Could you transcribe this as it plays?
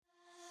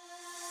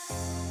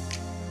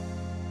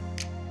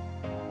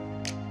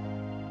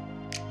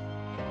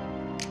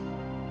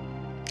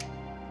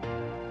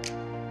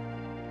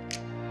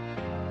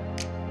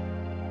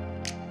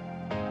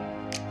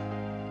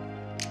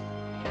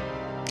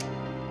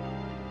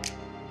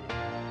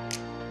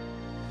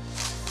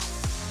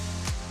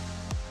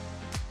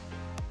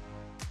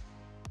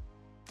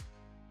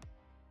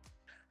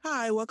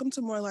Hi, welcome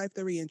to More Life,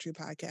 the Reentry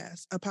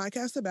Podcast, a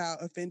podcast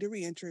about offender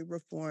reentry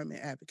reform and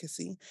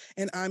advocacy.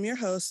 And I'm your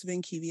host,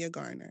 Venkivia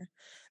Garner.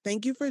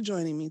 Thank you for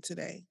joining me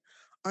today.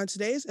 On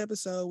today's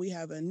episode, we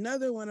have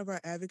another one of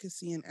our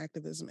advocacy and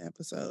activism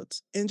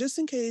episodes. And just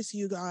in case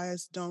you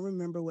guys don't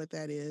remember what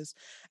that is,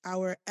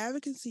 our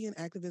advocacy and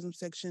activism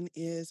section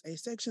is a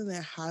section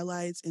that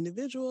highlights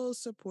individuals,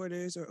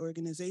 supporters, or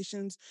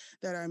organizations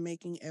that are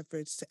making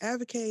efforts to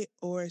advocate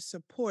or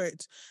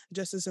support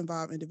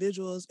justice-involved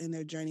individuals in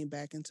their journey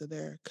back into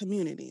their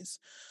communities.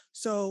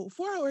 So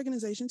for our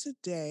organization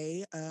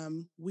today,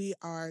 we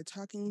are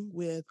talking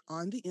with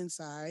On the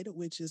Inside,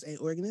 which is an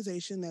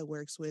organization that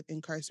works with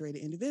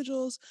incarcerated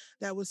individuals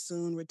that will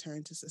soon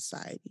return to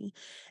society.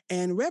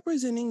 And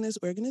representing this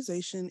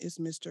organization is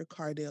Mr.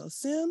 Cardell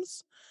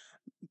Sims.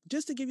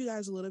 Just to give you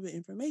guys a little bit of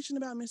information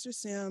about Mr.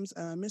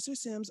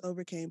 Sims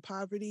overcame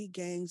poverty,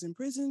 gangs, and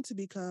prison to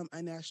become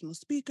a national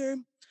speaker.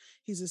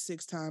 He's a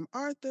six-time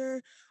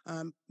author,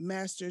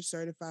 master's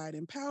certified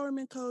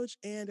empowerment coach,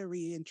 and a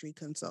reentry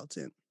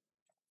consultant.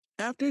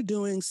 After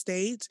doing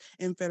state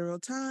and federal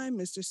time,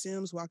 Mr.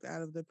 Sims walked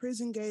out of the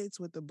prison gates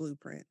with a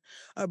blueprint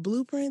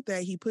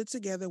that he put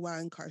together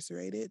while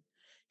incarcerated.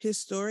 His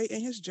story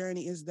and his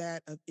journey is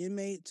that of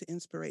inmate to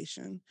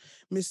inspiration.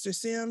 Mr.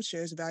 Sims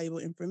shares valuable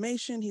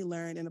information he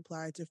learned and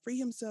applied to free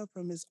himself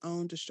from his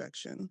own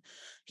destruction.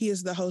 He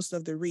is the host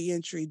of the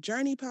Reentry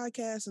Journey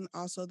podcast and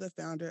also the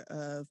founder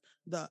of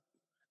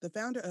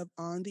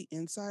On the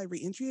Inside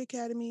Reentry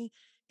Academy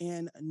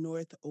and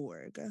North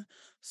Org.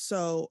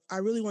 So I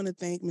really want to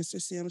thank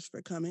Mr. Sims for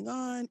coming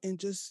on and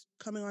just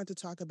coming on to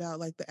talk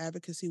about like the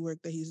advocacy work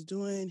that he's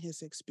doing,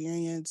 his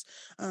experience,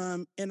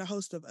 and a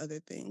host of other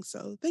things.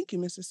 So thank you,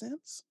 Mr.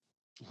 Sims.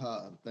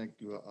 Thank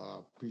you. I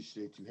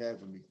appreciate you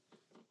having me.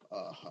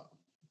 Uh,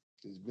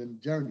 it's been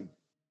a journey.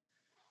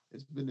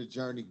 It's been a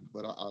journey,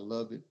 but I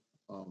love it.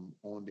 On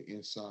the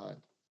inside,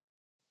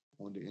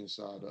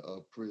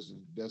 of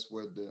prison.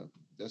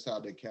 That's how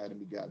the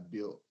academy got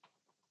built.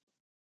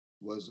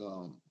 Was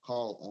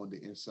called on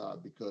the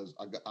inside because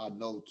I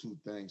know two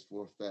things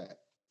for a fact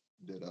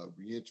that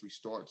reentry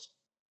starts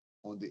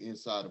on the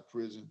inside of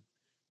prison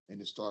and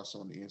it starts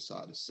on the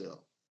inside of self.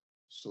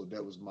 So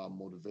that was my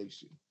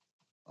motivation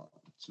um,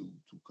 to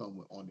come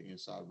with on the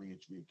inside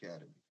reentry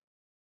academy.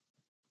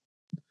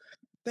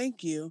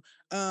 Thank you.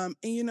 And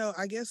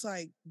I guess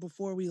like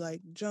before we like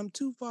jump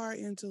too far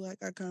into like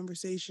our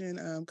conversation,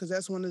 because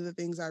that's one of the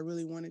things I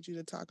really wanted you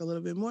to talk a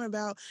little bit more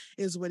about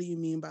is what do you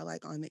mean by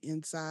like on the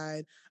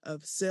inside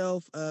of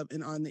self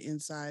and on the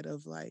inside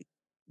of like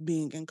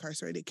being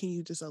incarcerated? Can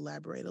you just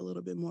elaborate a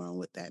little bit more on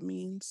what that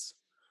means?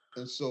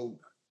 And so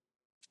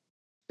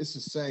it's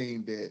a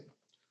saying that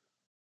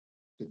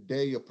the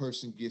day a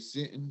person gets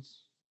sentenced,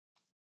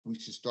 we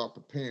should start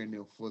preparing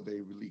them for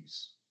their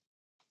release.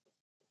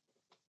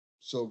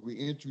 So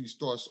reentry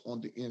starts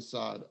on the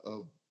inside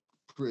of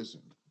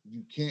prison.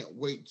 You can't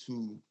wait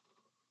to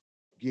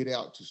get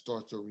out to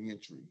start your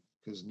reentry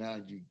because now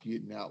you're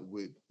getting out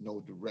with no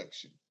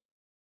direction.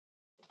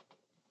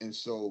 And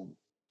so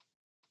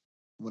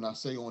when I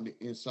say on the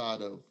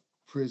inside of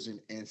prison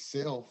and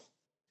self,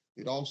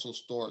 it also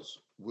starts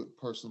with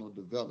personal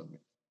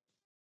development.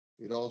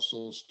 It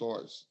also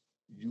starts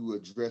you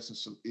addressing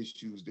some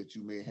issues that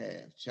you may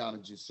have,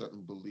 challenging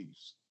certain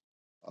beliefs,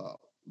 uh,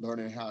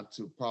 learning how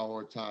to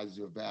prioritize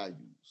your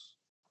values,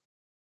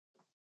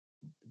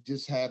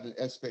 just having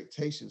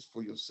expectations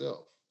for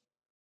yourself.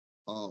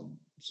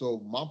 So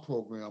my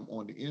program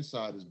on the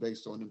inside is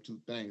based on them two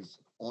things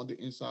on the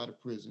inside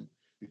of prison,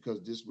 because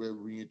this is where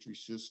reentry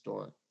should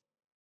start,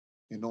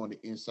 and on the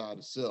inside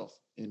of self.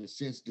 In a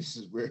sense, this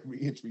is where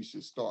reentry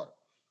should start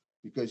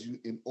because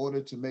in order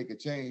to make a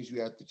change,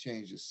 you have to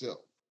change yourself.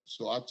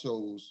 So I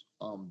chose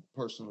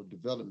personal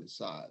development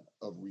side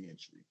of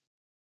reentry.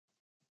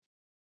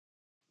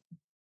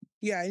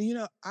 Yeah,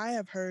 and I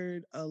have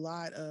heard a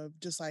lot of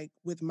just like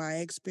with my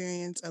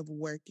experience of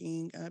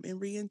working in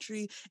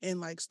reentry and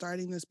like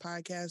starting this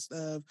podcast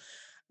of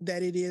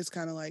that it is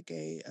kind of like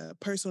a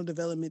personal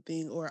development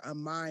thing or a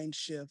mind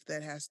shift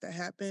that has to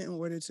happen in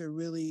order to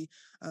really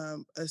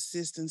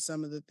assist in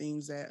some of the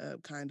things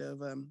that kind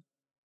of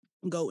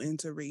go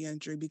into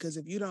reentry, because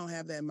if you don't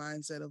have that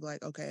mindset of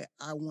like, okay,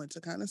 I want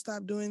to kind of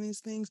stop doing these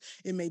things,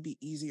 it may be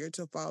easier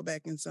to fall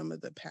back in some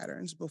of the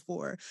patterns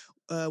before.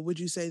 Would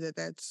you say that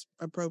that's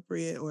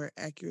appropriate or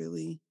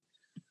accurately?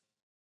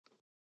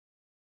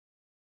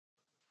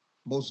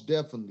 Most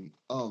definitely.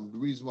 The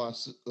reason why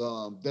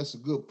that's a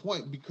good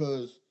point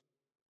because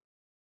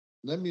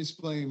let me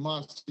explain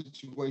my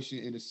situation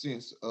in the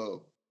sense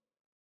of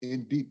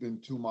in deep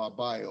into my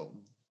bio.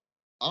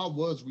 I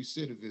was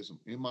recidivism.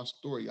 In my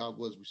story, I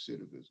was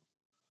recidivism.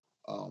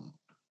 Um,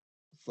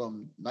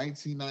 from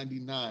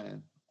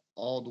 1999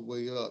 all the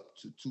way up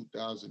to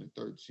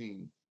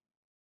 2013,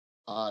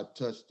 I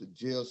touched the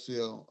jail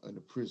cell and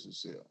the prison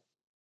cell.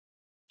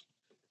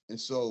 And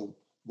so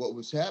what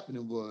was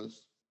happening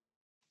was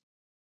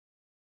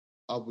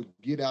I would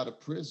get out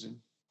of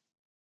prison,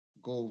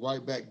 go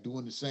right back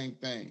doing the same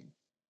thing,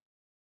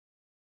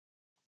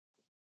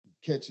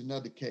 catch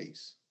another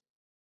case,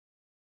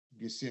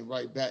 get sent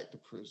right back to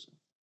prison.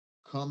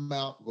 Come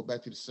out, go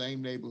back to the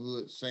same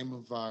neighborhood, same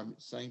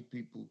environment, same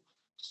people,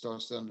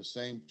 start selling the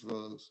same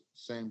drugs,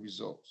 same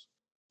results.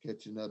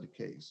 Catch another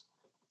case,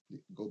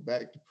 go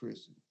back to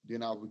prison.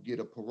 Then I would get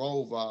a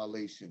parole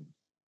violation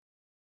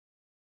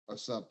or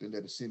something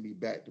that'll send me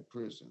back to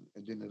prison.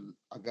 And then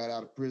I got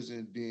out of prison,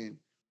 and then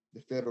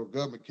the federal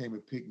government came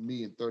and picked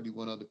me and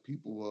 31 other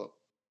people up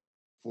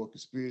for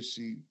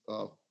conspiracy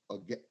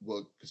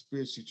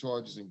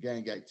charges and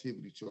gang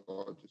activity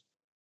charges.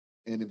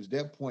 And it was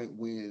that point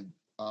when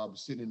I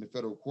was sitting in the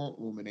federal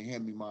courtroom and they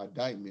handed me my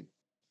indictment.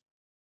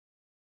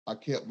 I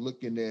kept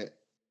looking at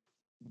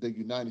the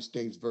United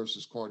States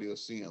versus Cardiel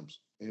Sims.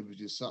 And it was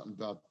just something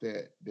about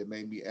that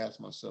made me ask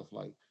myself,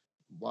 like,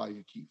 why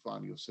you keep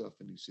finding yourself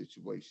in these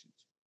situations?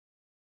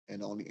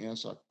 And the only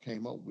answer I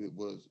came up with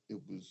was it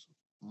was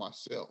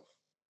myself.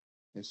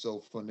 And so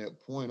from that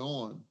point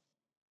on,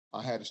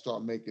 I had to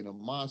start making a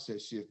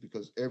mindset shift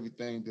because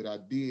everything that I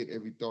did,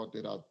 every thought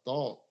that I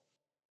thought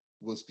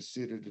was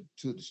considered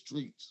to the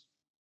streets.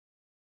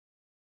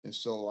 And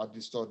so I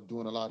just started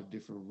doing a lot of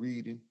different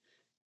reading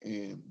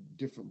and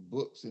different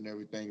books and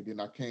everything. And then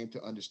I came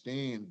to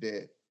understand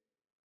that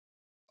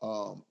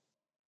um,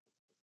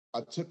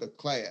 I took a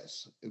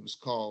class. It was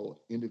called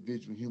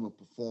Individual Human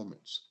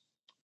Performance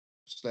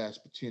slash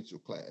Potential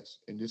class.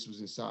 And this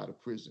was inside a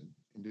prison.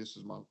 And this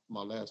was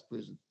my last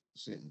prison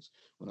sentence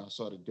when I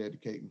started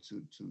dedicating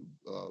to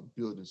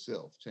building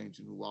self,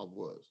 changing who I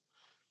was.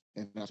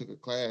 And I took a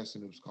class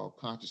and it was called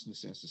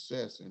Consciousness and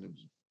Success. And it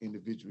was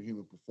Individual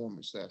Human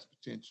Performance slash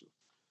Potential.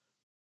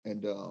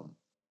 And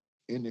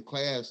in the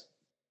class,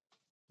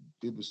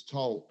 it was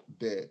taught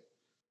that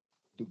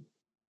the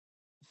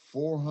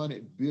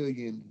 400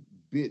 billion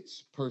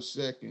bits per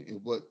second is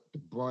what the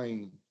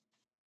brain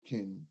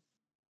can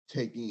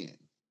take in.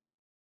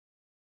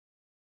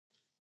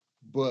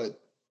 But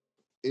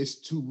it's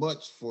too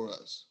much for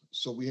us.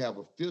 So we have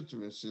a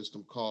filtering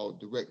system called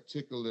the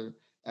reticular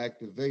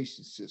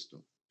activation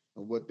system.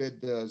 And what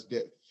that does,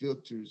 that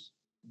filters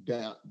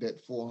down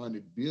that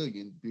 400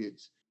 billion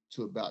bits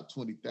to about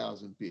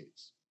 20,000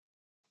 bits.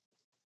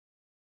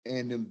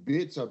 And them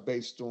bits are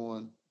based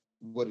on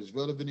what is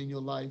relevant in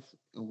your life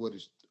and what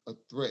is a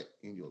threat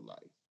in your life.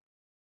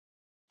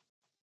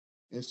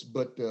 It's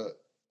but the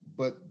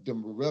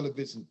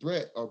relevance and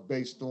threat are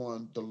based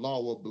on the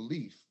law of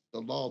belief. The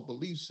law of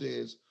belief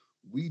says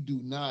we do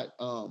not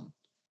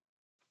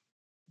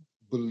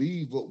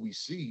believe what we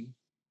see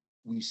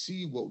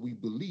what we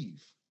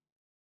believe.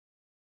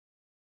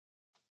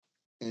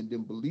 And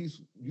then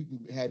beliefs, you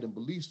can have them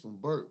beliefs from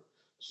birth.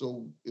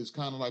 So it's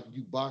kind of like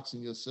you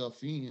boxing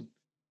yourself in.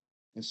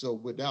 And so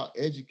without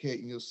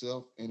educating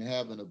yourself and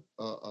having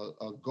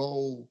a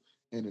goal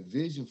and a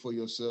vision for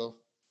yourself,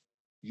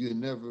 you're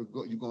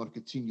going to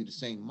continue the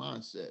same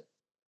mindset.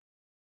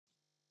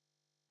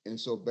 And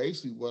so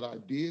basically what I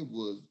did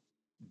was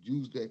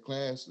use that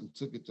class and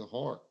took it to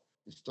heart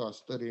and start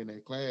studying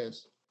that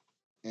class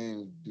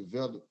and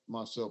develop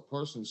myself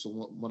personally. So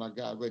when I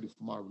got ready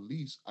for my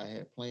release, I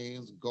had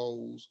plans,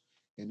 goals,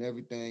 and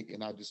everything,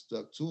 and I just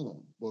stuck to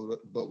them.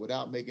 But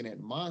without making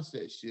that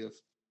mindset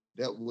shift,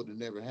 that would have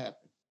never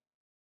happened.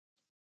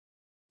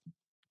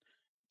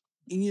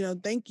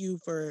 Thank you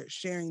for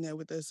sharing that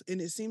with us.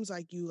 And it seems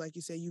like you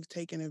said, you've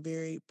taken a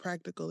very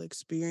practical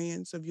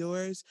experience of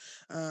yours,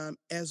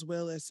 as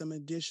well as some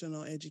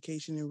additional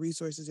education and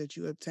resources that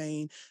you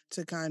obtain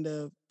to kind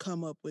of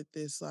come up with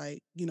this,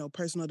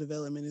 personal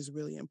development is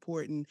really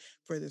important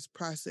for this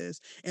process.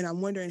 And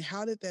I'm wondering,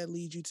 how did that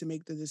lead you to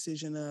make the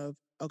decision of,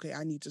 okay,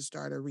 I need to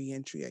start a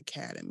reentry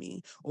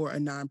academy or a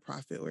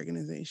nonprofit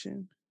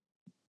organization?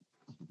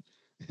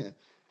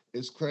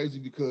 It's crazy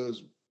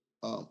because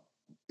um,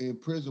 in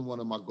prison, one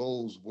of my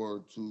goals were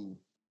to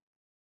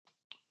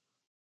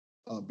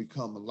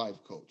become a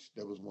life coach.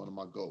 That was one of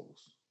my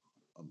goals.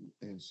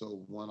 And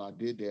so when I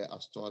did that, I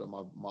started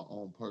my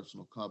own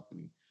personal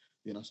company.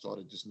 Then I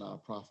started this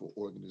nonprofit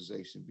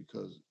organization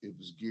because it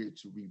was geared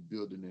to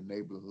rebuilding the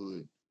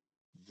neighborhood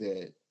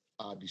that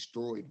I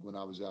destroyed when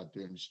I was out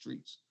there in the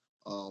streets.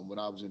 When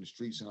I was in the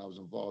streets and I was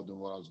involved in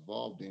what I was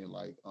involved in,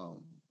 like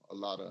a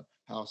lot of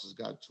houses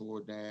got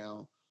tore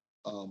down,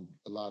 a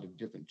lot of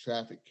different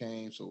traffic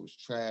came, so it was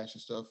trash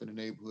and stuff in the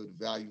neighborhood.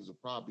 Values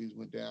of properties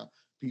went down.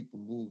 People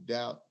moved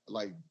out,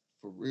 like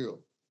for real.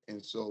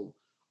 And so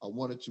I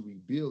wanted to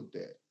rebuild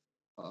that.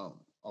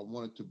 I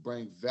wanted to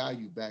bring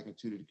value back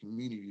into the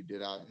community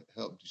that I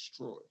helped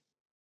destroy.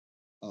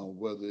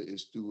 Whether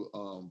it's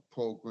through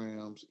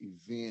programs,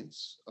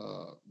 events,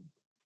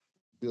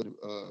 building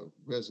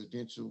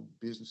residential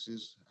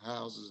businesses,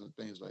 houses, and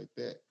things like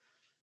that.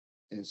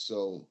 And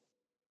so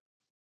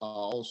I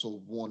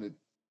also wanted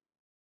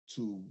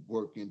to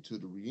work into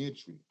the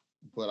reentry,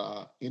 but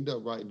I ended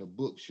up writing a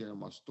book sharing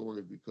my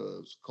story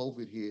because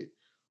COVID hit.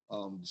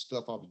 The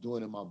stuff I was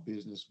doing in my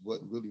business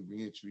wasn't really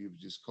reentry; it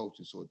was just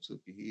coaching, so it took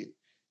a hit.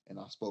 And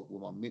I spoke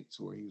with my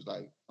mentor. He was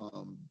like,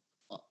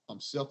 "I'm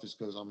selfish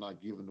because I'm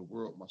not giving the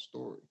world my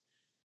story."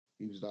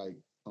 He was like,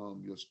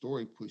 your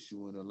story puts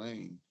you in a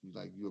lane. He's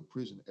like, you're a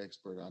prison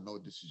expert. I know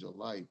this is your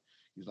life.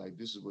 He's like,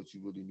 this is what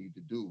you really need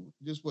to do.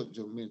 Just what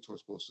your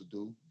mentor's supposed to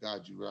do,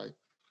 guide you right.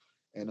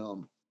 And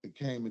it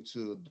came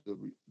into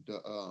the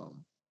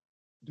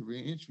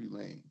reentry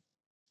lane.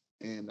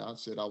 And I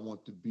said I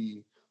want to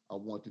do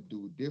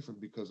it different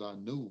because I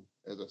knew,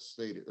 as I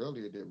stated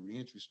earlier, that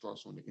reentry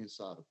starts on the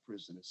inside of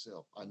prison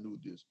itself. I knew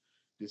this.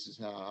 This is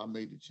how I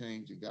made the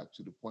change and got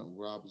to the point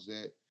where I was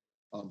at.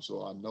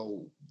 So I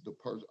know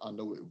I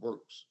know it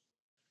works.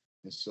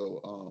 And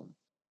so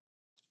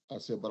I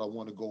said, but I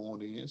want to go on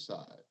the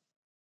inside.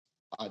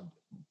 I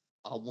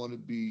I want to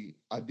be.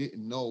 I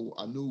didn't know.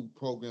 I knew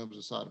programs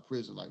inside the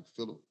prison, like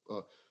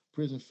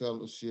prison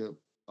fellowship,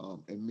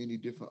 and many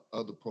different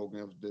other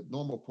programs, the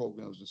normal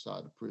programs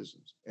inside the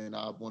prisons. And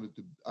I wanted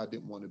to. I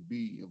didn't want to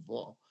be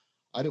involved.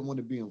 I didn't want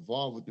to be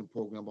involved with the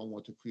program. I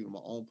want to create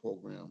my own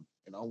program,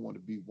 and I want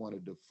to be one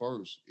of the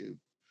first,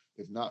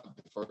 if not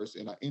the first.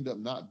 And I end up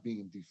not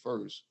being the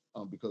first,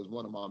 because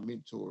one of my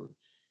mentors,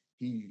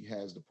 he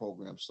has the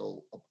program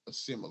so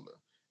similar.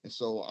 And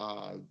so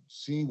I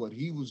seen what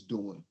he was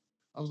doing.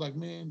 I was like,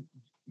 man,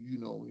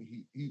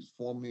 he's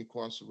formerly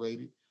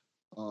incarcerated.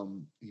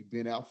 He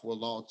been out for a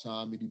long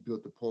time, and he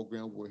built a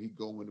program where he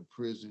go into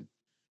prison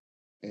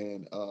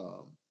and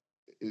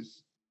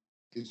it's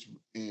it's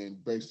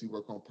and basically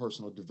work on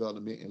personal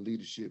development and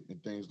leadership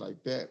and things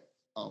like that.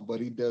 But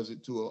he does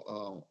it to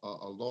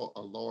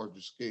a larger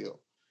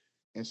scale.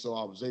 And so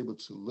I was able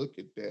to look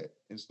at that.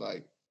 It's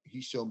like he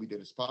showed me that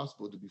it's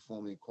possible to be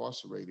formerly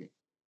incarcerated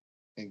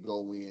and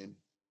go in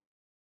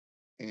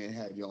and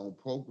have your own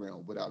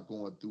program without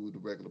going through the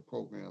regular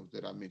programs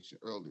that I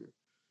mentioned earlier.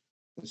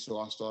 And so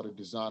I started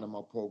designing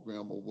my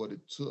program of what it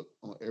took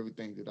on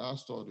everything that I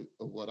started,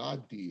 of what I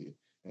did.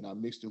 And I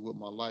mixed it with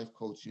my life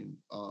coaching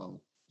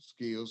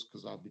skills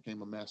because I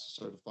became a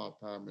master certified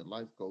empowerment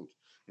life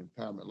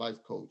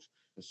coach.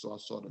 And so I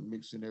started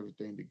mixing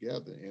everything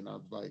together. And I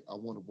was like, I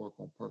want to work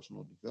on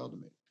personal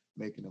development,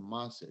 making a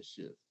mindset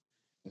shift.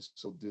 And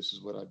so this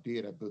is what I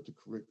did. I built a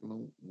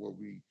curriculum where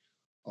we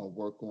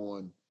work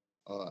on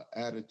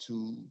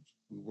attitudes,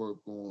 we work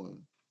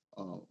on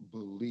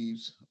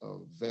beliefs,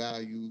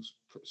 values,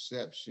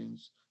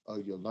 perceptions,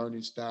 your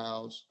learning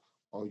styles.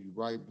 Are you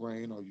right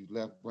brain? Are you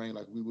left brain?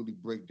 Like we really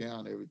break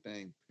down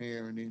everything,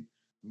 parenting,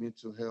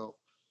 mental health.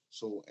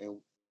 So, and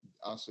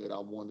I said I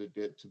wanted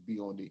that to be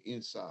on the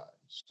inside.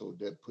 So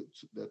that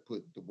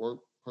put the work,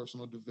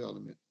 personal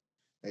development,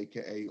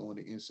 aka on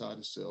the inside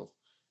itself,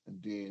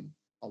 and then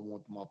I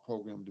want my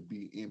program to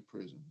be in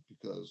prison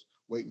because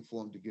waiting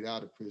for them to get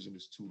out of prison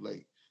is too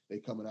late. They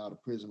coming out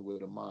of prison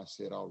with a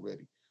mindset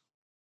already.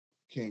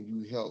 Can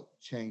you help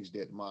change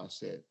that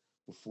mindset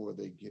before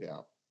they get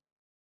out?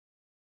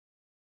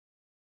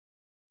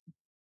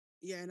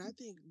 Yeah, and I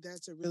think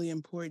that's a really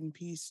important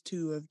piece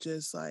too of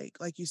just like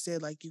you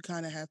said, like you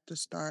kind of have to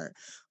start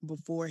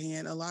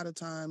beforehand. A lot of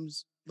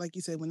times, like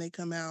you said, when they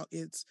come out,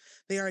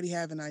 they already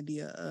have an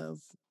idea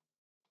of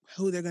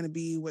who they're going to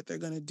be, what they're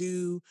going to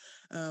do.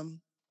 Um,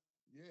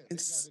 Yeah, they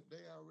got it's it. They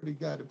already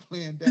got it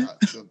planned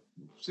out.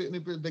 Sitting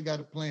in prison, they got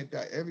it planned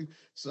out.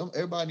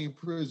 Everybody in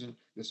prison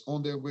that's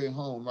on their way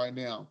home right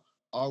now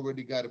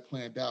already got it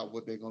planned out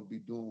what they're gonna be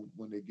doing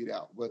when they get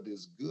out, whether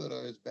it's good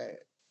or it's bad.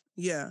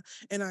 Yeah.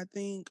 And I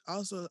think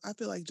also, I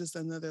feel like just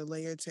another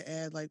layer to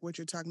add, like what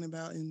you're talking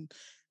about, and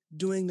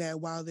doing that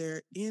while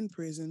they're in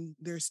prison,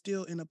 they're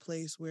still in a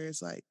place where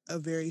it's like a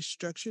very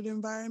structured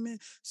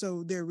environment.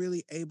 So they're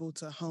really able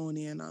to hone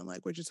in on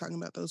like what you're talking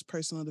about, those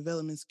personal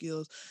development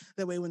skills.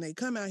 That way, when they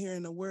come out here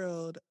in the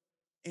world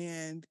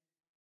and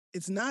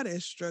it's not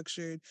as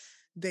structured,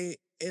 they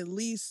at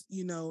least,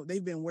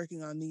 they've been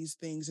working on these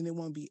things and it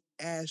won't be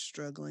as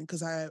struggling.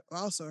 Cause I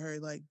also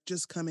heard like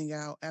just coming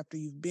out after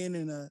you've been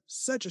in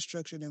such a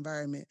structured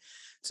environment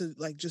to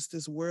like just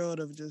this world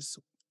of just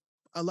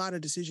a lot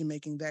of decision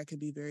making, that could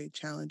be very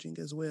challenging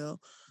as well.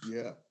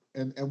 Yeah,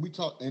 and we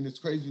talked, and it's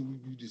crazy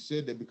you just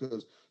said that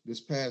because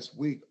this past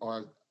week,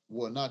 or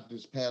well, not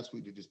this past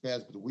week,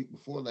 but the week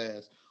before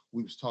last,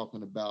 we was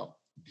talking about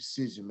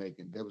decision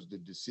making. That was the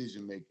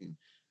decision making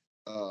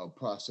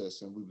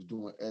process, and we was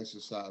doing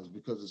exercise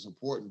because it's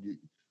important.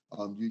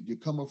 You're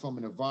coming from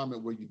an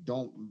environment where you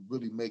don't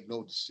really make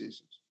no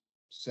decisions.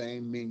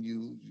 Same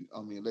menu.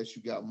 I mean, unless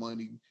you got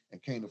money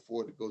and can't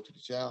afford to go to the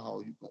chow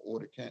hall, you can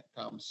order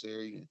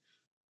commissary and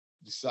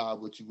decide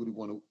what you really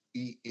want to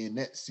eat in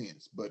that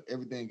sense. But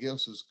everything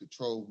else is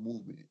controlled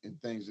movement and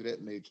things of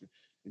that nature.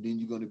 And then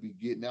you're going to be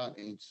getting out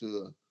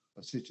into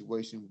a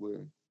situation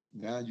where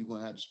now you're going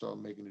to have to start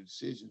making the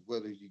decisions,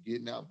 whether you're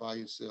getting out by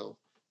yourself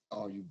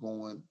or you're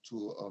going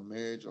to a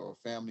marriage or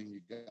a family and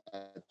you got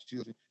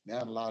children.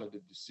 Now, a lot of the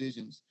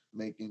decisions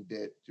making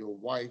that your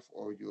wife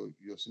or your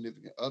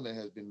significant other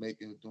has been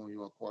making during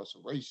your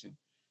incarceration,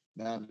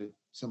 now that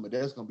some of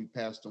that's going to be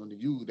passed on to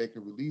you, they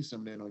can release some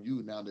of that on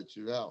you now that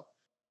you're out,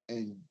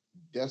 and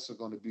that's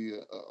going to be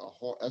a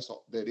hard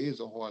that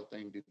is a hard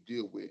thing to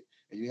deal with,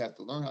 and you have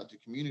to learn how to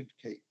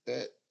communicate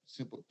that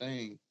simple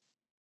thing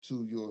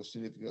to your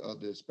significant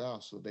other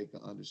spouse so they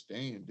can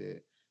understand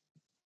that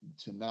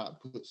to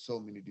not put so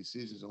many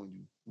decisions on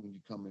you when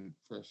you come in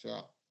fresh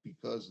out.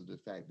 because of the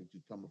fact that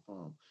you're coming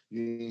from.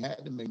 You ain't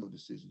had to make no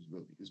decisions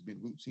really. It's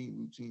been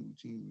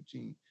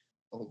routine,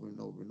 over and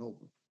over and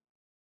over.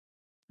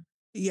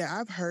 Yeah,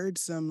 I've heard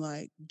some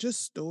like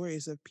just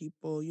stories of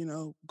people,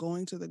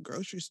 going to the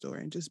grocery store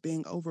and just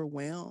being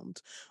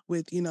overwhelmed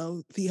with,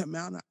 the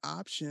amount of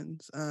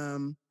options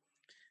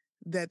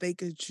that they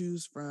could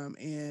choose from.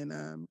 And,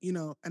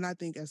 and I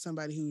think as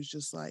somebody who's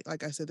just like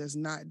I said, that's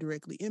not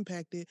directly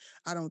impacted,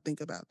 I don't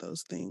think about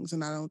those things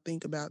and I don't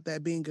think about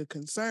that being a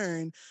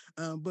concern.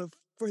 But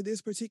for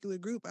this particular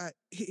group,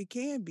 it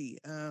can be.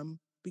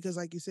 Because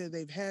like you said,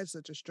 they've had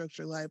such a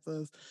structured life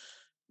of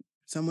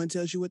someone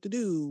tells you what to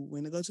do,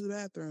 when to go to the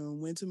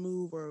bathroom, when to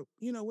move, or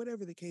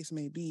whatever the case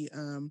may be.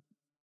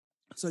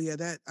 So yeah,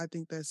 that I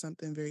think that's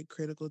something very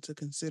critical to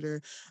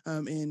consider,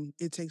 and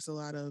it takes a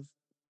lot of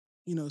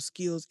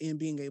skills in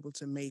being able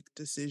to make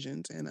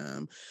decisions and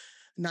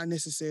not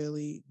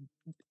necessarily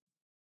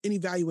and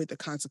evaluate the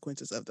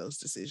consequences of those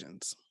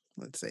decisions.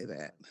 Let's say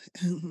that.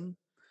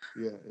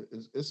 Yeah, yeah,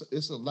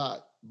 it's a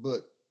lot,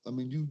 but I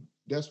mean, you.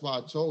 That's why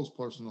I chose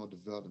personal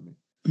development,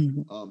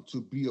 Mhm.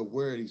 to be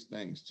aware of these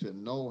things, to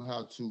know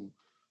how to,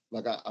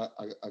 like I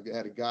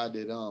had a guy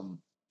that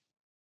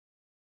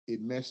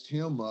it messed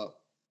him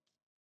up.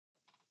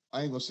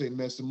 I ain't gonna say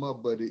messed him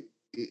up, but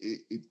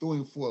it threw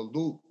him for a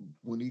loop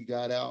when he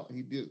got out.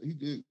 He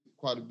did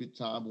quite a bit of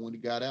time, but when he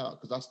got out,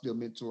 because I still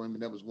mentor him,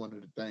 and that was one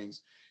of the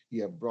things he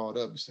had brought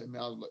up. He said,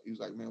 "Man, he was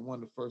like, man,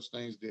 one of the first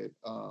things that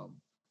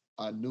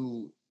I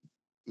knew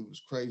it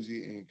was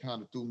crazy and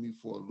kind of threw me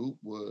for a loop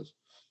was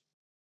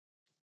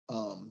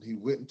he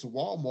went into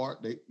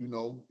Walmart. He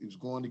was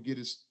going to get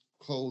his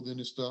clothing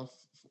and stuff.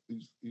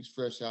 He's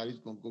fresh out. He's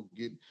gonna go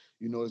get,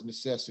 his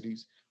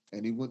necessities.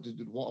 And he went to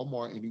the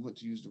Walmart and he went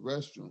to use the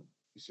restroom.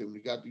 He said when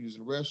he got to use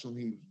the restroom,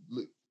 he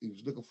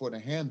was looking for the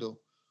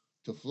handle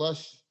to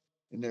flush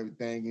and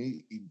everything,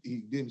 and he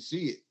didn't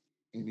see it.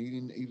 And he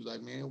didn't. He was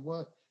like, man,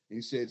 what? And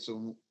he said,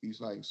 so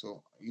he's like,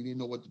 so he didn't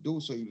know what to do,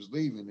 so he was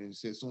leaving. And he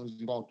said, as soon as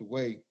he walked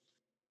away,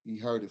 he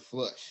heard it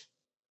flush.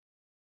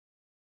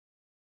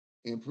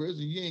 In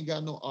prison, you ain't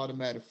got no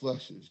automatic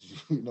flushes.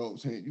 You know what I'm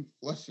saying? You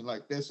flushing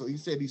like that. So he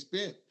said he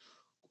spent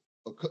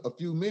a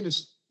few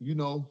minutes,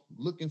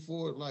 looking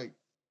for it. Like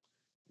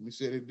he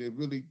said, it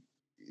really,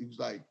 it was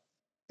like,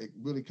 it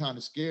really kind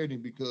of scared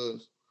him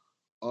because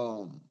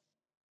um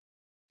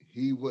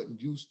he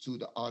wasn't used to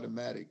the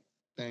automatic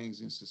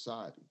things in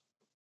society.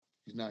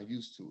 He's not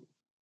used to it.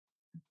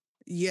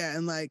 Yeah,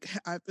 and like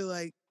I feel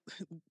like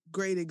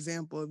great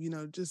example of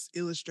just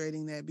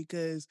illustrating that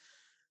because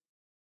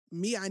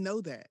me, I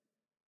know that.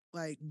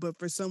 Like, but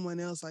for someone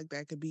else, like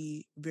that could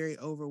be very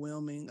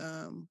overwhelming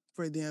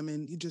for them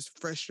and just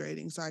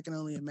frustrating. So I can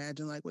only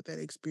imagine like what that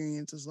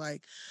experience is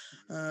like.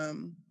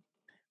 Um,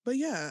 but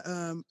yeah,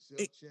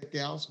 Self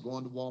checkouts,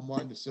 going to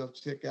Walmart and the self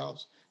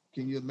checkouts.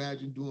 Can you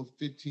imagine doing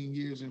 15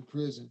 years in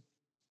prison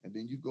and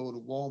then you go to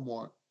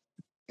Walmart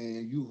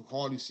and you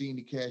hardly see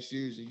any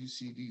cashiers and you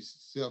see these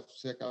self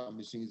checkout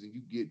machines and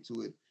you get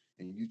to it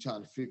and you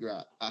trying to figure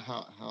out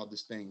how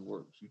this thing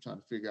works. You're trying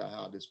to figure out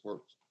how this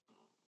works.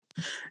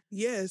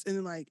 yes,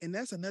 and like, and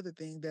that's another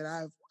thing that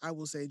I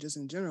will say just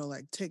in general,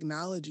 like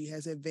technology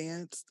has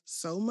advanced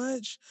so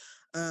much.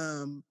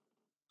 Um,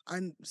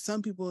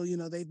 some people,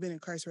 they've been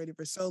incarcerated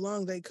for so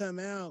long, they come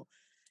out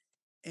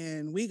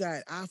and we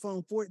got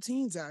iPhone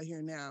 14s out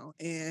here now,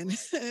 and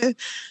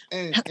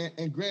Right.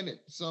 And granted,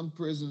 some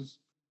prisons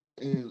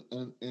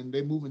and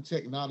they moving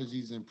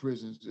technologies in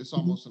prisons. It's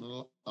almost in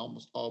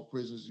almost all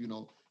prisons,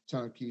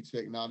 turnkey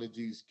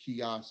technologies,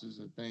 kiosks,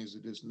 and things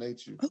of this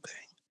nature. okay,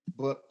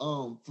 But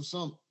for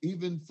some,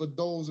 even for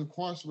those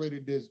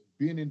incarcerated that's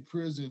been in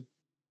prison,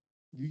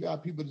 you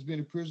got people that's been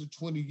in prison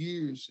 20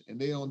 years and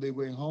they on their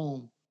way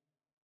home.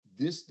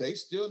 They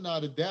still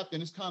not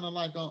adapting. It's kind of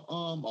like a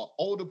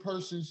older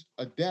person's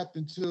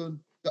adapting to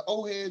the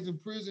old heads in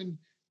prison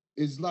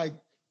is like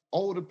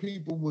older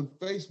people when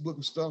Facebook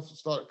and stuff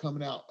started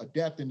coming out,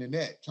 adapting to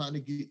that, trying to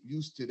get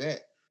used to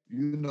that.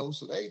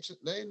 So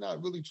they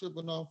not really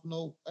tripping off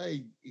no,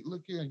 hey,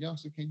 look here,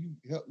 youngster, can you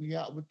help me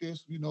out with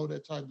this?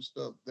 That type of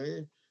stuff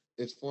there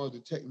as far as the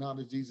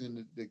technologies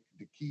and the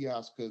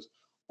kiosks, because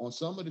on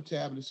some of the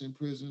tablets in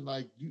prison,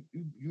 like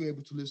you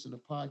able to listen to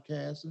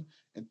podcasts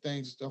and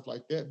things and stuff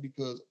like that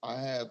because I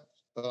have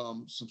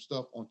some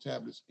stuff on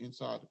tablets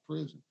inside the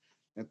prison,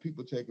 and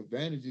people take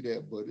advantage of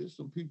that. But there's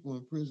some people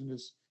in prison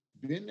that's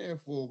been there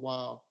for a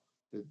while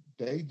that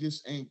they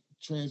just ain't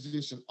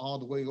transitioned all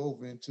the way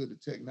over into the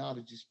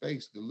technology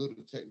space, the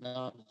little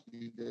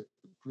technology that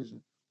the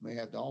prison may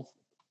have to offer.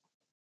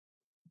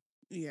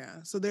 yeah.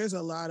 So there's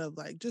a lot of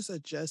like just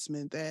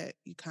adjustment that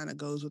you kind of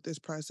goes with this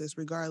process,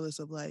 regardless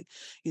of like,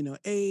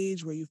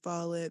 age, where you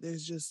fall at.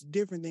 There's just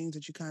different things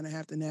that you kind of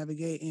have to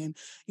navigate. And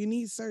you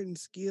need certain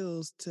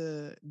skills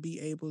to be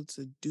able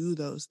to do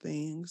those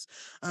things.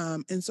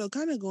 And so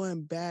kind of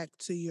going back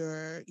to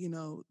your,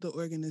 the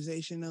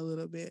organization a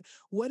little bit,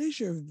 what is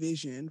your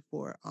vision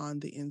for On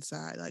the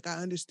Inside? Like I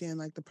understand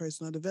like the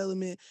personal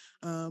development,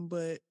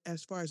 but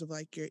as far as of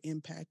like your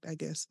impact, I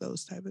guess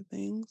those type of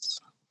things.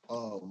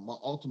 My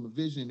ultimate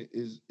vision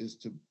is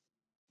to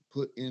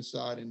put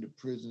inside in the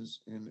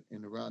prisons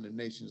and around the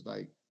nations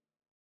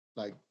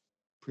like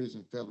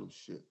prison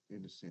fellowship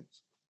in a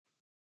sense.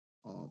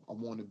 I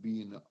want to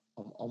be in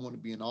I want to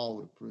be in all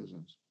the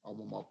prisons. I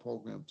want my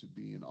program to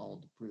be in all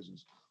the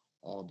prisons,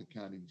 all the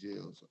county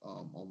jails. I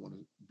want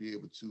to be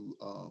able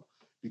to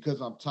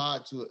because I'm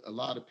tied to a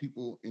lot of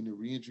people in the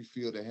reentry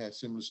field that have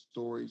similar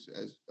stories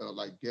as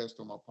like guests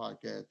on my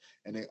podcast,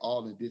 and they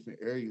all in different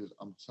areas.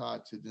 I'm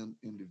tied to them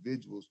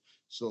individuals.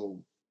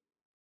 So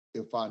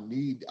if I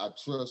need, I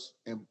trust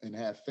and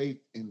have faith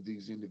in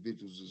these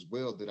individuals as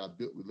well that I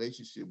built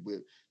relationship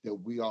with, that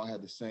we all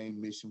have the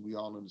same mission, we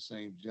all on the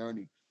same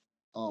journey.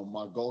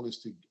 My goal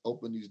is to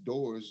open these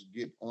doors,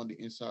 get on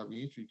the Inside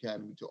Reentry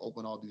Academy to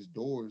open all these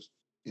doors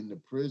in the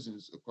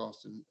prisons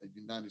across the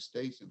United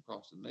States and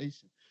across the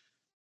nation,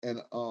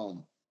 and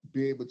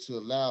be able to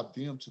allow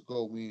them to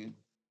go in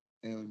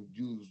and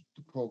use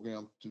the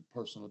program to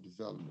personal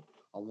development.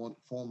 I want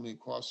formerly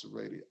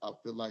incarcerated. I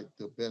feel like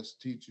the best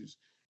teachers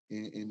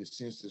in the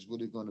sense that's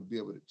really going to be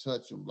able to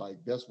touch them. Like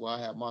that's why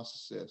I have my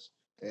success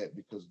at,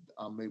 because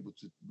I'm able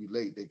to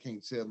relate. They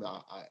can't tell me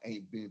I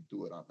ain't been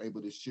through it. I'm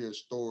able to share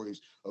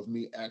stories of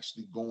me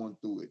actually going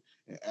through it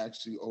and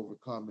actually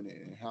overcoming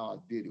it and how I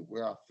did it,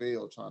 where I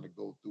failed trying to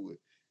go through it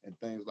and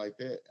things like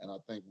that. And I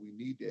think we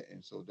need that.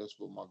 And so that's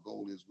what my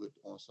goal is with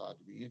on-site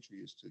reentry,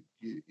 is to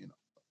get in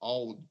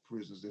all the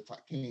prisons if I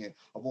can.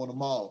 I want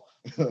them all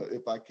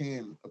if I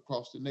can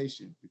across the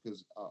nation,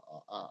 because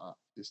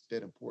it's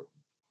that important.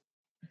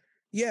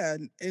 Yeah,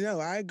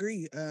 I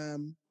agree.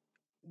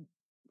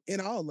 In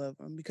all of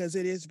them, because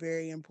it is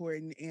very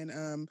important.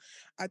 And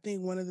I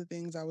think one of the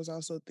things I was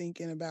also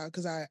thinking about,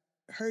 because I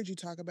heard you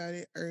talk about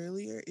it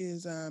earlier,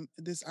 is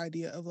this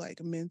idea of like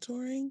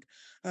mentoring.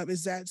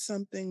 Is that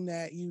something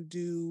that you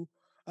do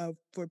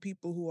for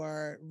people who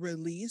are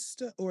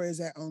released, or is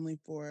that only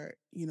for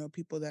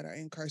people that are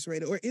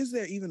incarcerated, or is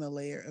there even a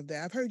layer of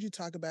that? I've heard you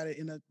talk about it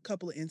in a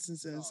couple of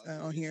instances No,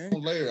 on it's here.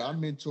 on layer.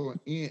 I'm mentoring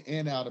in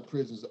and out of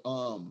prisons.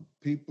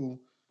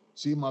 People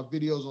see my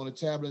videos on the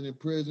tablet in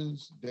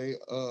prisons. They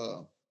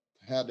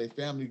have their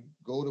family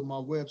go to my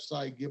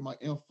website, get my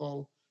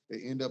info.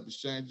 They end up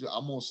exchanging.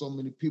 I'm on so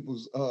many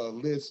people's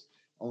lists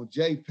on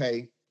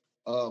JPay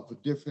for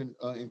different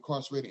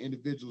incarcerated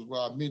individuals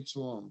where I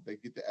mentor them. They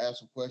get to ask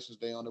some questions.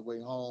 They on their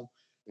way home.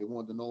 They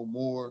want to know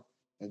more.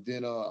 And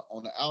then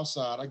on the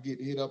outside, I get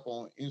hit up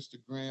on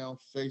Instagram,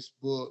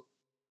 Facebook,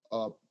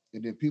 uh,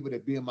 and then people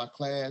that be in my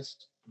class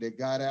that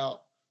got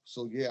out.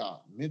 So yeah,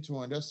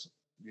 mentoring, that's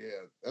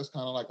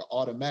kind of like an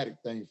automatic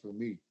thing for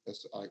me.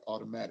 That's like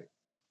automatic.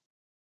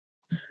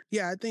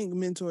 Yeah, I think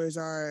mentors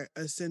are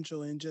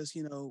essential in just,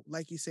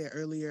 like you said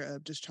earlier,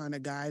 of just trying to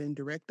guide and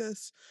direct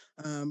us,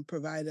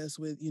 provide us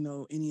with,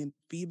 any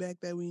feedback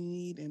that we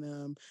need.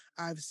 And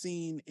I've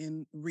seen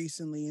in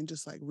recently in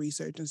just like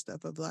research and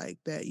stuff of like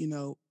that,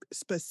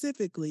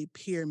 specifically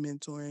peer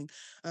mentoring,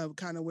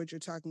 kind of what you're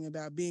talking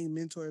about, being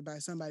mentored by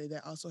somebody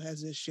that also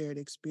has this shared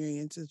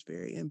experience is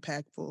very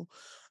impactful.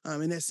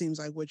 And that seems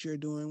like what you're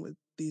doing with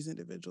these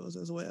individuals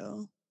as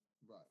well.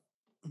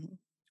 Right. Mhm.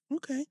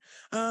 Okay.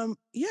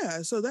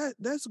 Yeah, so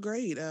that's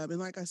great. And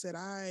like I said,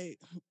 I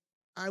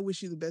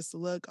wish you the best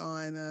of luck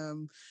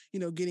on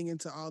getting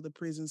into all the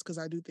prisons, because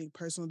I do think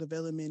personal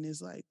development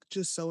is like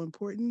just so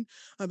important,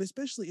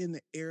 especially in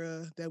the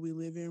era that we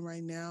live in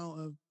right now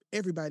of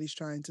everybody's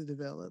trying to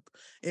develop.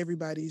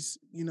 Everybody's,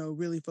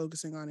 really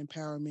focusing on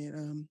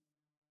empowerment.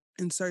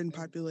 In certain And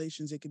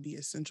populations it could be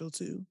essential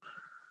too.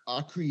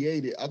 I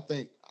created, I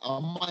think I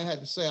might have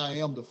to say I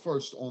am the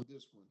first on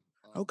this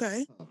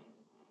Okay.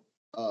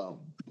 one.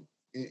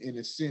 In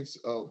a sense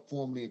of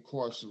formerly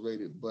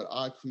incarcerated, but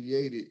I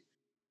created,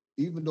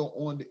 even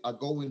though I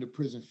go into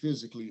prison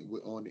physically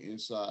on the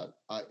inside,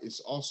 it's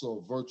also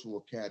a virtual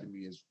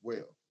academy as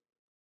well.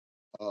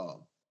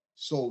 Um,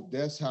 so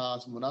that's how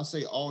when I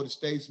say all the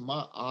states,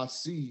 I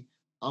see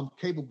I'm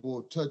capable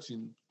of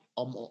touching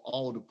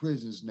all the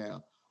prisons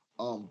now.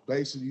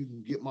 Basically, you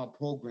can get my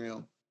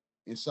program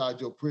inside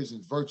your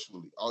prison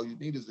virtually. All you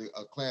need is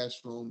a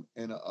classroom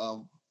and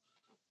a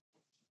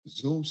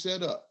Zoom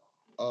setup.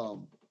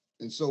 Um,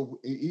 and so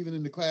even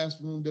in the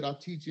classroom that I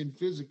teach in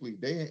physically,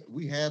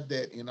 we have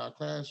that in our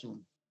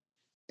classroom.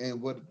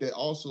 And what that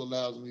also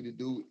allows me to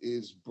do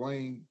is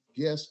bring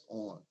guests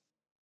on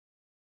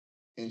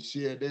and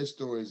share their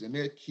stories and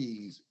their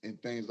keys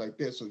and things like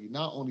that. So you're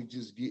not only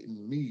just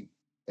getting me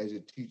as a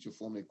teacher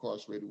formerly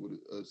incarcerated with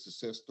a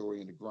success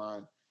story in the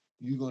grind.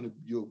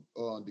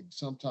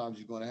 Sometimes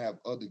you're gonna have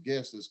other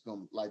guests that's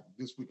come. Like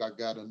this week, I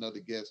got another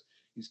guest.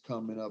 He's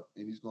coming up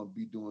and he's gonna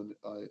be doing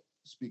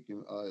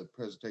speaking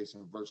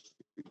presentation virtually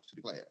to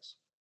the class.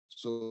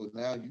 So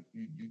now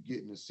you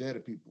getting a set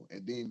of people,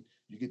 and then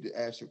you get to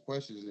ask your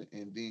questions,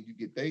 and then you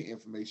get their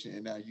information,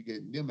 and now you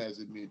get them as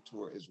a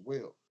mentor as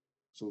well.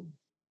 So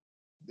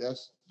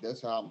that's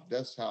how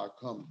I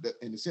come. That,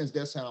 in a sense,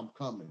 that's how I'm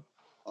coming.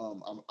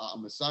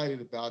 I'm excited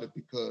about it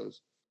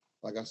because,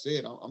 like I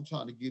said, I'm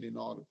trying to get in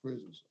all the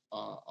prisons.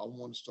 I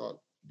want to start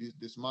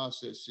this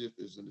mindset shift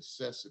is a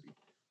necessity.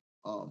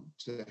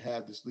 To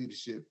have this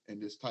leadership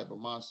and this type of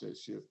mindset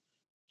shift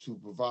to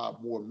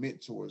provide more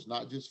mentors,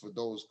 not just for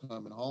those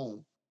coming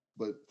home,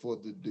 but for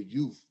the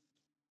youth.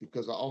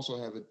 Because I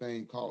also have a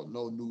thing called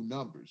No New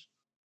Numbers,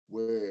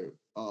 where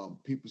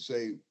people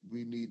say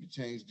we need to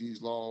change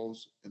these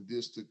laws and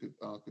this to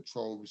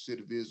control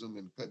recidivism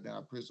and cut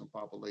down prison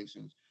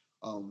populations.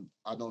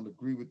 I don't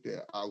agree with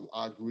that.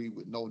 I agree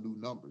with no new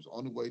numbers.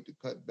 Only way to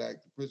cut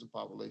back the prison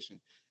population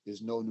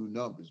is no new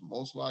numbers.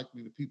 Most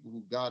likely, the people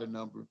who got a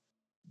number,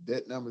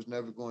 that number's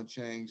never going to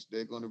change.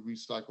 They're going to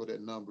recycle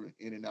that number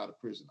in and out of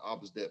prison. I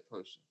was that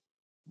person.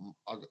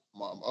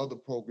 My other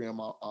program,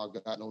 I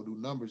got no new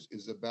numbers,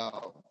 is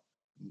about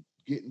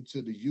getting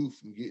to the youth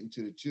and getting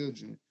to the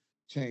children,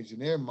 changing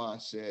their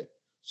mindset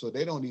so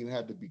they don't even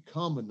have to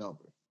become a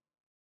number.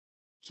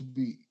 To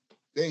be,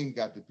 they ain't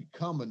got to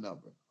become a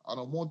number. I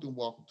don't want them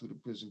walking through the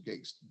prison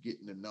gates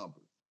getting a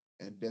number,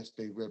 and that's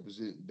they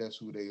represent. That's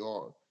who they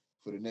are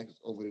for the next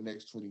over the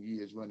next 20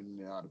 years, running in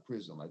and out of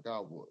prison like I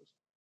was.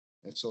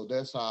 And so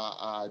that's how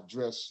I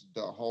address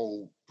the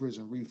whole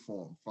prison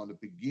reform from the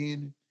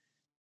beginning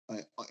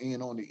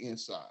and on the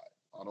inside.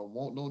 I don't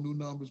want no new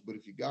numbers, but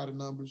if you got the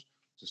numbers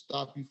to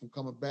stop you from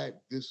coming back,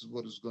 this is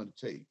what it's going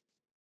to take.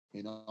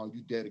 And are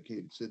you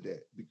dedicated to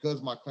that?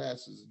 Because my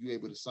classes, you're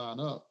able to sign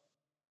up.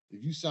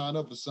 If you sign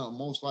up for something,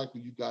 most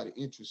likely you got an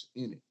interest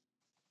in it.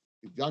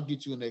 If y'all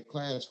get you in that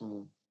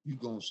classroom, you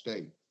gonna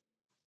stay.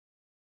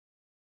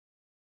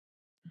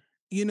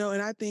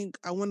 And I think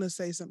I want to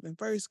say something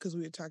first because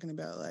we were talking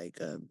about like,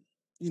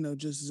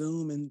 just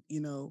Zoom, and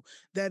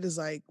that is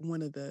like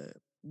one of the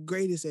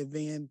greatest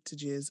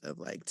advantages of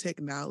like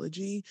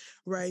technology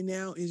right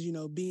now is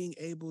being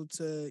able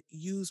to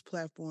use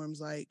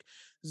platforms like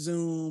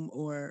Zoom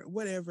or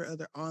whatever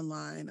other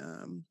online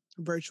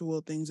virtual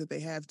things that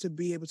they have to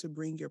be able to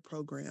bring your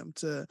program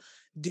to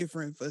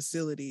different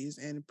facilities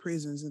and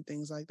prisons and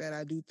things like that.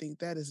 I do think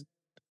that is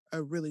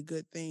a really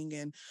good thing.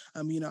 And,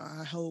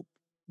 I hope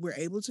we're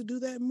able to do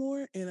that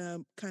more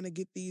and kind of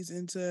get these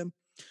into,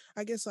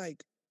 I guess,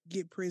 like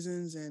get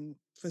prisons and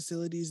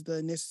facilities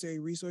the necessary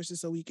resources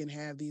so we can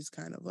have these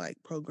kind of like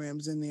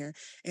programs in there.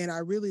 And I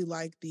really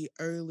like the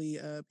early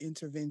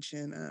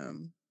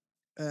intervention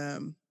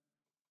um,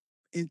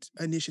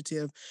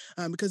 initiative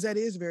because that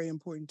is very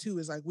important too.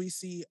 Is like we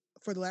see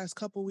for the last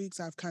couple weeks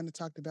I've kind of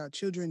talked about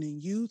children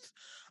and youth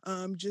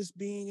just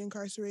being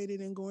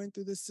incarcerated and going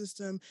through the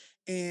system,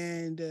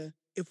 and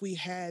if we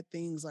had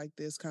things like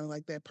this, kind of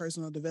like that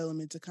personal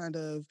development to kind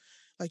of,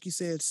 like you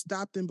said,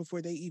 stop them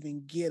before they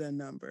even get a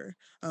number,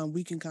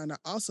 we can kind of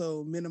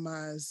also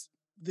minimize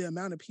the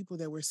amount of people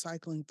that we're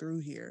cycling through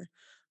here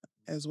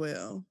as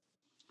well.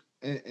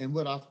 And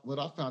what I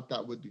found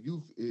out with the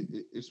youth,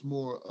 it's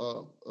more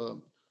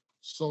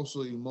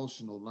social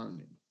emotional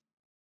learning.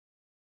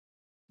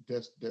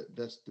 That's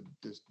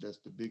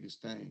the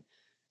biggest thing.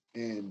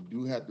 And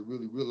you have to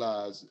really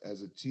realize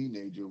as a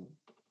teenager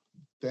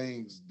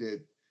things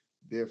that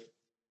they're.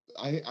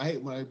 I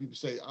hate when people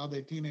say, "Oh,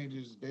 they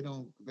teenagers. They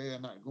are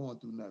not going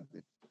through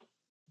nothing."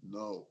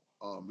 No,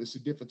 it's a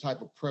different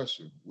type of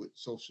pressure with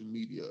social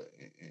media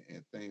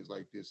and things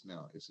like this.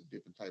 Now, it's a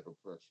different type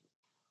of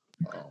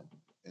pressure, um,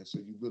 and so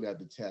you really have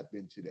to tap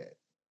into that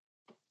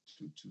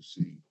to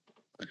see.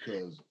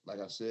 Because, like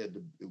I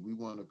said, if we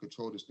want to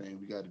control this thing,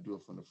 we got to do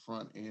it from the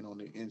front and on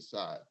the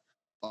inside.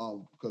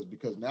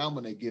 Because now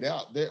when they get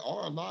out, there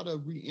are a lot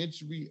of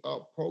reentry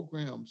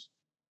programs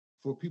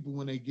for people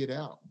when they get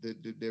out.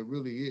 There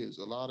really is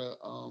a lot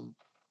of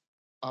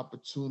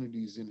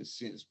opportunities in a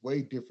sense,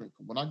 way different.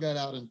 When I got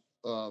out in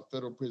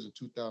federal prison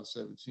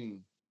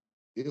 2017,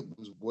 it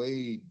was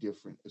way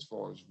different as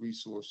far as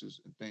resources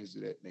and things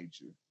of that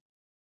nature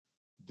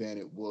than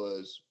it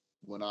was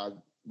when I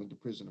went to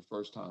prison the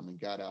first time and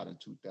got out in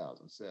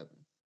 2007.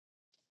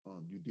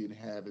 You didn't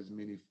have as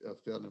many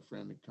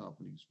felon-friendly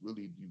companies.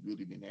 Really, you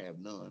really didn't have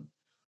none.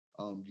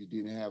 You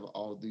didn't have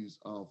all these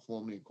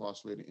formerly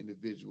incarcerated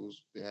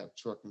individuals. They have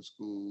trucking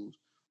schools,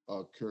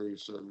 courier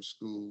service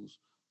schools,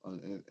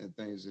 and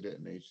things of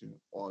that nature,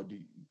 or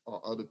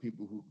other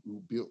people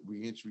who built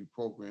reentry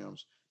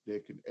programs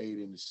that can aid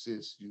and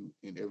assist you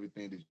in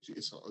everything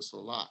it's a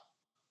lot.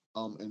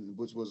 And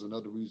which was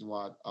another reason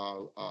why I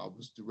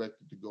was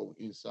directed to go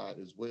inside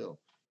as well,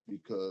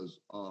 because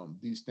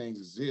these things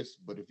exist,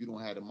 but if you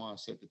don't have the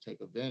mindset to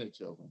take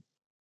advantage of them,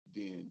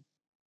 then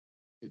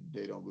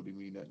they don't really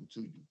mean nothing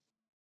to you.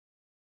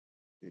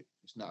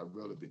 It's not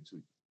relevant to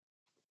you.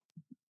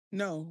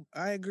 No,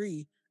 I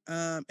agree.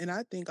 And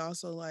I think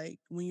also like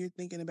when you're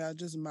thinking about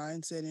just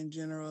mindset in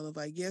general of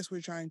like, yes,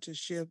 we're trying to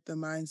shift the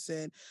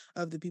mindset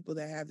of the people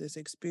that have this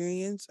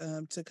experience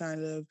to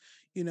kind of,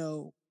 you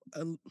know,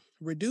 uh,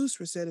 reduce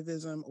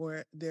recidivism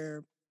or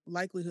their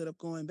likelihood of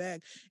going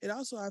back. It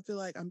also, I feel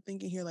like I'm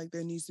thinking here like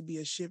there needs to be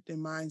a shift in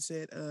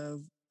mindset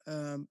of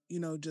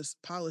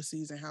just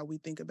policies and how we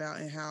think about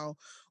and how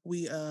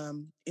we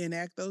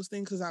enact those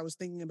things. Because I was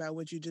thinking about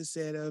what you just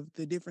said of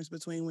the difference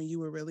between when you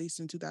were released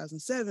in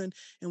 2007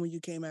 and when you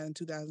came out in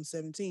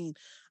 2017.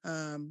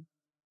 Um,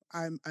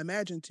 I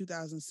imagine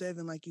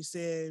 2007, like you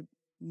said,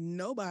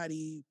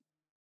 nobody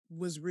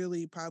was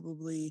really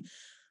probably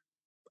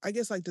I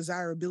guess like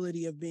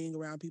desirability of being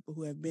around people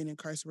who have been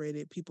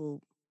incarcerated.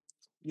 People,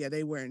 yeah,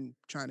 they weren't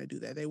trying to do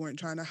that. They weren't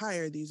trying to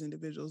hire these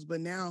individuals. But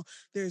now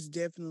there's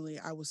definitely,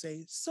 I would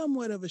say,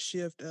 somewhat of a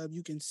shift of,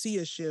 you can see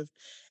a shift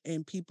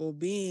in people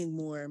being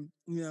more,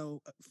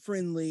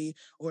 friendly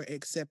or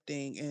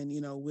accepting and,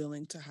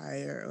 willing to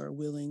hire or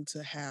willing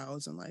to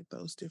house and like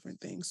those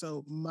different things.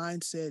 So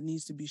mindset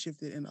needs to be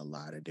shifted in a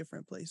lot of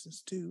different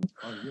places too.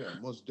 Oh yeah,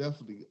 most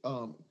definitely.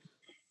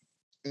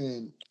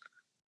 And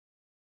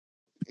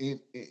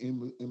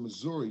in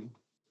Missouri,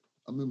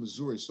 I'm in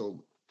Missouri,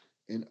 so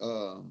and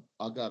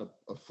I got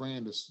a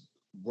friend that's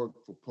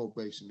worked for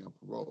probation and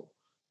parole,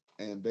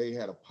 and they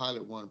had a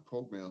pilot one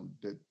program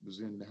that was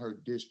in her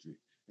district,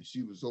 and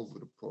she was over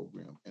the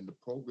program. And the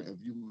program,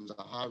 if you was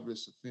a high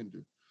risk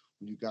offender,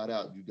 when you got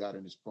out, you got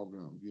in this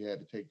program. You had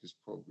to take this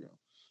program,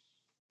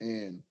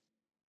 and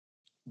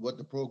what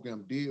the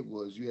program did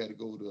was you had to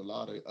go to a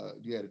lot of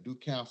you had to do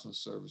counseling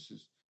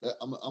services.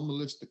 I'm gonna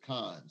list the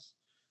cons.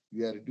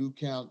 You had to do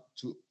count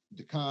to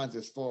the cons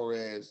as far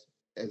as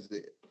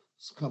the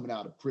coming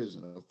out of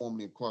prison or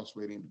formerly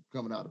incarcerated and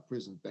coming out of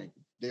prison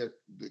thinking. They're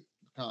the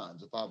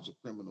cons. If I was a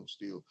criminal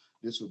still,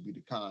 this would be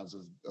the cons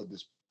of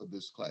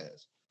this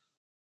class.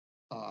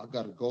 I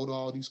got to go to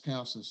all these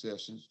counseling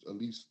sessions, at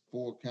least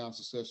 4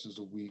 counseling sessions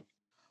a week.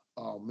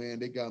 Oh man,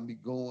 they got me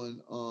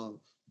going. I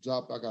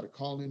got to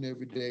call in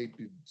every day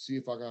to see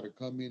if I got to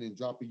come in and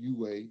drop a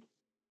UA,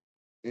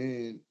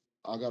 and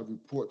I got to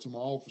report to my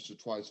officer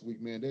twice a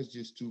week. Man, that's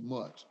just too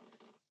much.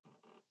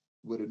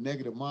 With a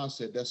negative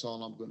mindset, that's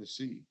all I'm going to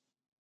see.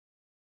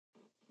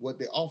 What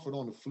they offered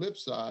on the flip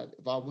side,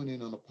 if I went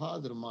in on a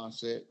positive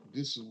mindset,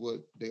 this is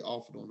what they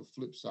offered on the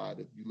flip side.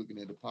 If you're looking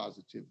at the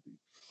positivity,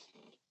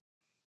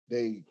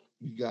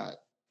 you got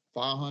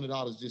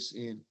 $500 just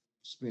in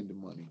spending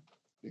money.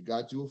 They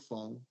got you a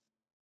phone.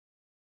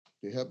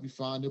 They help you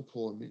find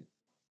employment,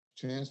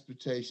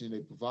 transportation.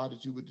 They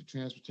provided you with the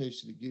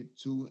transportation to get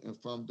to and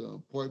from the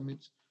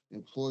appointments,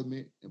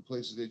 employment, and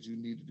places that you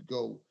needed to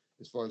go,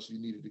 as far as you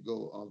needed to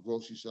go on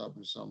grocery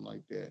shopping or something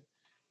like that.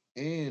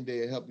 And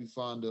they help you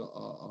find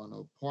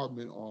an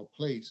apartment or a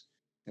place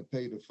and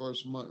pay the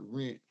first month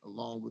rent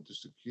along with the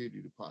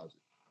security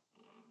deposit.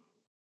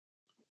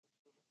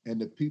 And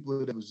the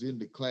people that was in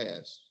the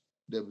class,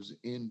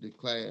 in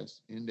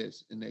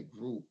that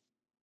group,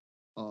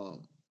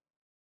 um,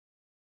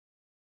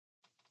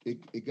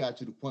 it got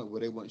to the point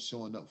where they weren't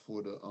showing up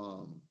for the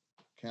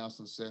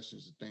counseling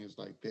sessions and things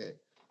like that,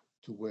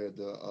 to where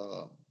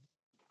the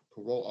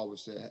parole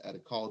officer had to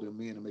call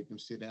them in and make them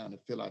sit down and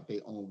fill out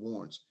their own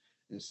warrants,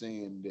 and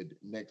saying that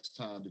next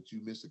time that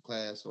you miss a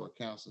class or a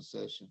counseling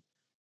session,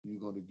 you're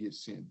going to get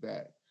sent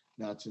back.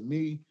 Now, to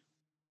me,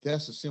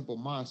 that's a simple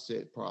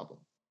mindset problem.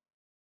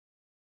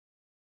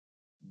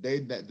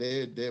 Their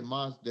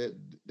mind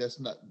that's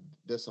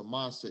a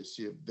mindset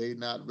shift. They're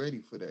not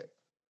ready for that.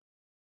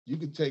 You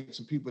can take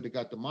some people that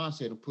got the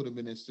mindset and put them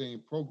in the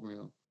same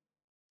program,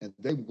 and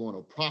they're going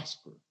to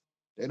prosper.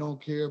 They don't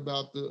care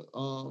about the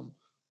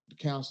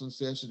counseling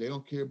session. They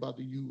don't care about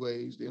the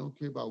UAs. They don't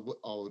care about what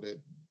all of that.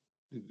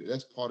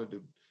 That's part of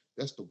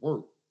that's the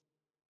work.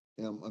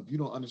 If you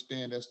don't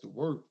understand that's the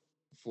work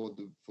for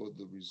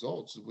the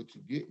results of what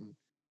you're getting,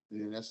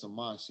 then that's a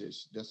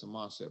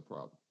mindset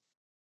problem.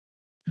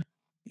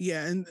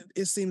 Yeah, and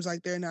it seems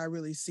like they're not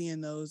really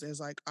seeing those as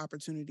like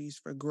opportunities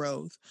for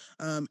growth.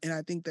 And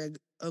I think that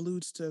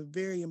alludes to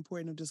very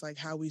important of just like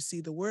how we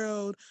see the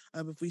world.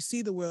 If we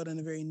see the world in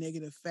a very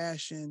negative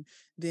fashion,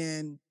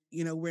 then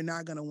we're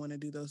not going to want to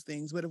do those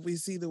things. But if we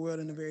see the world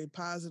in a very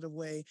positive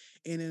way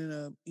and in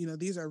a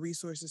these are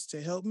resources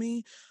to help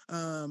me,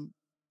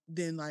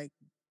 then like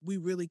we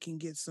really can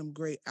get some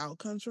great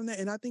outcomes from that.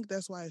 And I think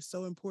that's why it's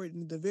so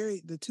important.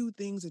 The two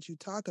things that you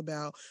talk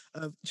about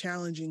of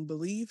challenging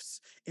beliefs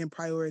and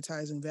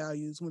prioritizing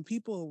values. When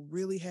people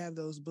really have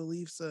those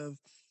beliefs of,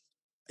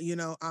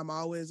 I'm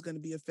always going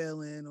to be a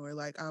felon, or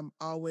like I'm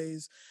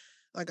always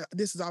like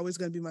this is always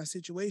going to be my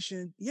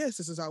situation. Yes,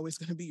 this is always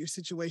going to be your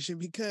situation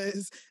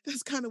because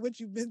that's kind of what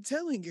you've been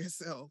telling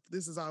yourself.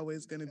 This is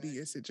always going to be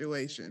your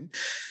situation.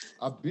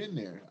 I've been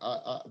there.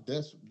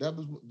 That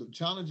was the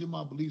challenge in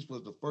my beliefs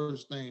was the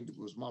first thing that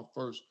was my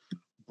first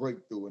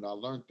breakthrough, and I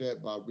learned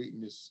that by reading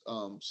this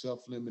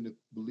self-limited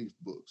belief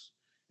books,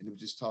 and it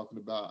was just talking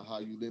about how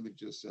you limit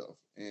yourself.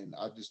 And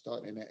I just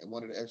thought, and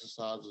one of the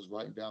exercises was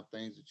writing down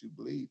things that you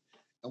believe.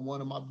 And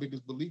one of my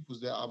biggest beliefs was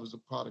that I was a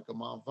product of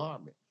my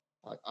environment.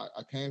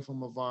 I came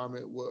from an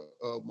environment where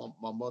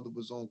my mother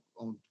was on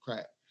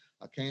crack.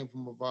 I came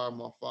from an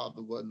environment my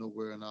father wasn't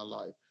nowhere in our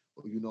life.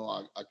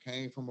 I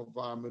came from an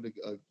environment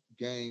of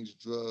gangs,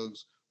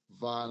 drugs,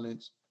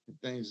 violence, and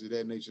things of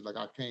that nature. Like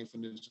I came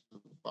from this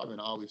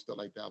environment, I always felt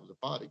like that was a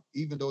product,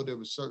 even though there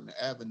were certain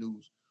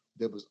avenues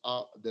an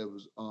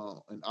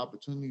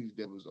opportunity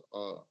that was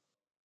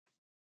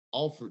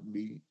offered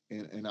me,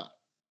 and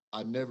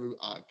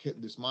I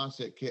kept this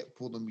mindset kept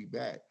pulling me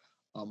back.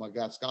 I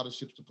got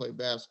scholarships to play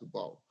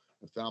basketball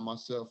and found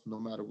myself no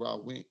matter where I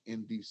went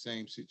in these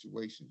same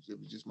situations. It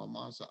was just my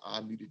mindset.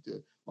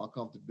 My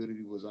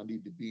comfortability was I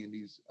need to be in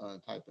these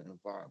type of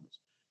environments.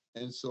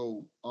 And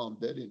so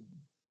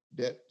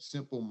that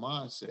simple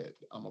mindset,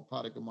 I'm a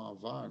product of my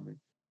environment,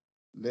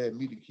 led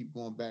me to keep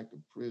going back to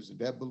prison.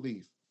 That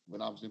belief,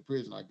 when I was in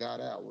prison, I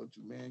got out. What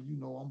you man, you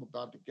know, I'm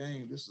about the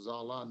game. This is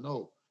all I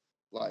know.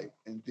 Like,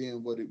 and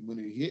then when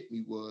it hit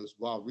me was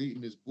while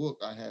reading this book,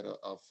 I had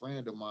a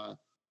friend of mine.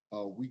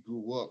 We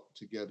grew up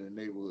together in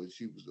the neighborhood.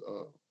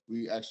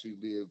 We actually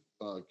lived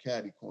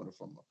caddy corner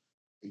from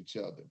each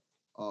other.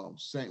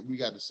 Same, we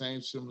got the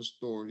same similar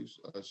stories.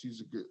 She's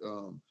a good.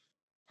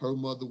 Her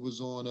mother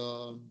was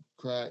on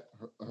crack.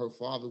 Her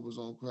father was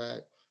on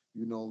crack.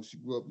 You know, she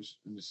grew up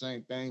in the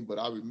same thing. But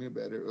I remember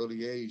at an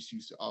early age, she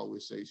used to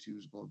always say she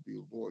was going to be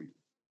a lawyer.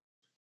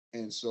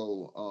 And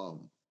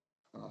so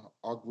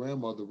our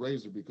grandmother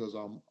raised her because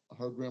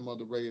her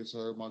grandmother raised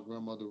her. My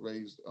grandmother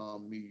raised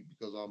me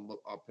because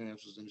our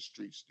parents was in the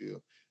street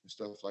still and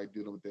stuff like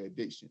dealing with their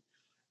addiction.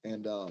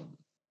 And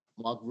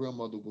my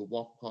grandmother would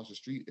walk across the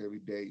street every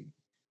day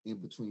in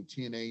between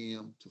 10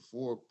 a.m. to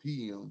 4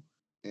 p.m.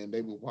 and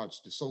they would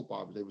watch the soap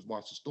opera. They would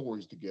watch the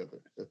stories together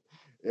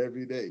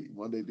every day.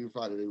 Monday through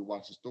Friday, they would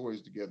watch the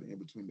stories together in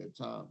between that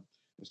time.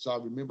 And so I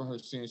remember her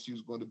saying she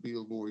was going to be a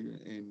lawyer.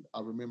 And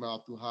I remember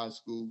out through high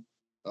school,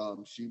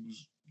 she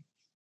was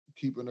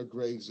keeping her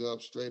grades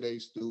up, straight A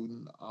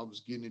student. I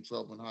was getting in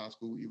trouble in high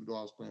school, even though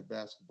I was playing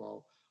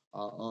basketball.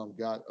 I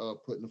got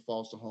put in a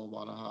foster home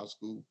out of high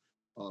school.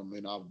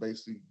 And I've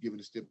basically given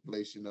the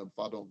stipulation of if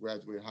I don't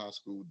graduate high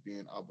school,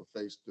 then I will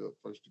face the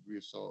first degree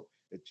assault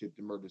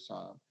attempted murder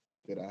time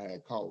that I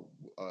had caught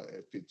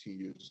at 15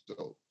 years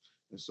old.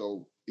 And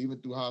so even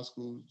through high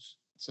school,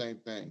 same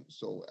thing.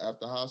 So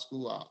after high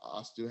school,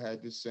 I still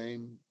had this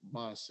same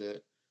mindset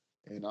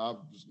and I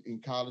was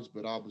in college,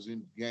 but I was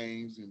in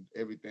gangs and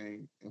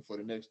everything. And for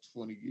the next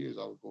 20 years,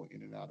 I was going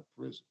in and out of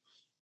prison.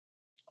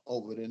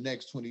 Over the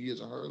next 20 years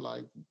of her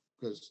life,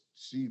 because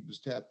she was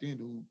tapped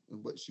into who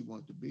and what she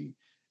wanted to be,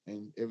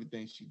 and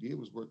everything she did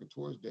was working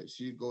towards that.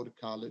 She'd go to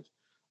college.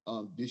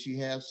 Did she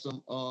have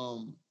some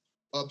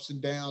ups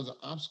and downs and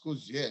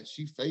obstacles? Yeah,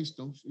 she faced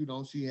them. You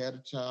know, she had a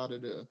child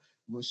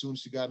when soon as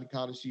she got into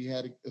college, she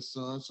had a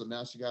son. So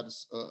now she got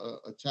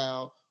a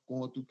child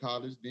going through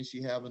college. Then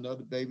she have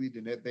another baby.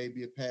 Then that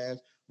baby had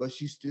passed, but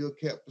she still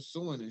kept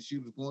pursuing, and she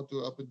was going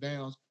through up and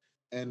downs.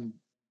 And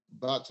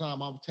by the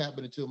time I'm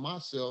tapping into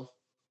myself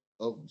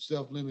of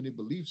self-limited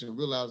beliefs and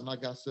realizing I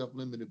got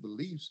self-limited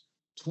beliefs,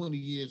 20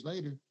 years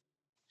later,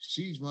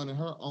 she's running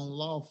her own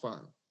law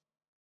firm,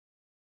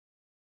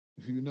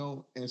 you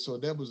know? And so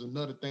that was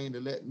another thing to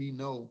let me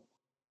know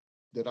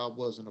that I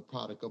wasn't a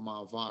product of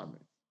my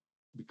environment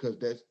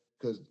because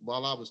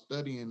while I was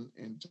studying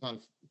and trying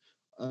to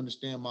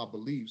understand my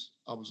beliefs,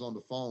 I was on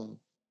the phone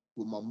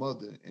with my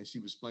mother and she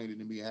was explaining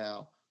to me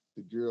how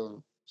the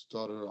girl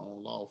started her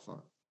own law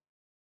firm.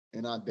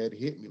 And that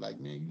hit me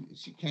like, man,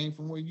 she came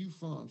from where you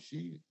from.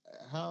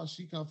 How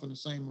she come from the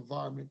same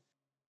environment,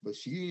 but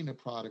she ain't a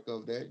product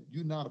of that.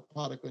 You're not a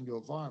product of your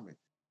environment.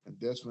 And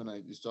that's when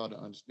I started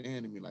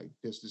understanding me like,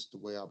 this is the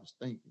way I was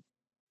thinking.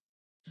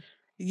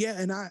 Yeah,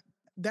 and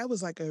that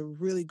was like a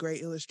really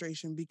great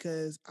illustration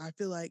because I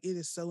feel like it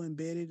is so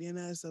embedded in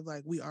us of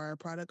like we are a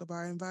product of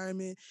our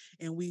environment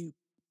and we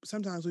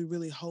sometimes we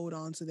really hold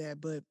on to that,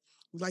 but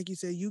like you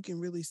said, you can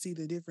really see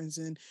the difference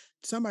and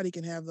somebody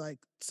can have like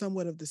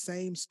somewhat of the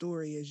same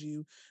story as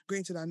you.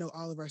 Granted, I know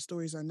all of our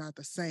stories are not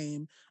the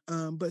same,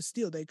 but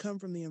still they come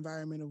from the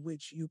environment of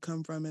which you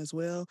come from as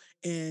well,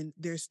 and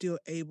they're still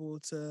able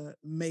to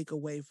make a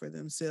way for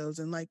themselves.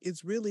 And like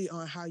it's really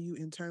on how you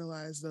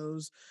internalize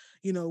those,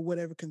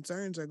 whatever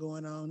concerns are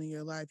going on in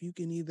your life. You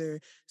can either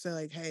say,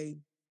 like, hey,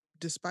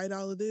 despite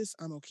all of this,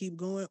 I'm gonna keep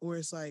going, or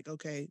it's like,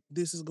 okay,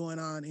 this is going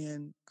on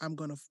and I'm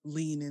gonna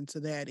lean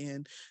into that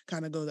and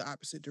kind of go the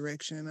opposite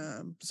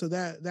direction. So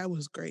that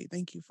was great.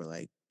 Thank you for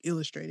like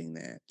illustrating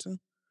that. No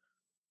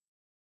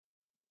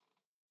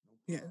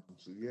Yeah. problem.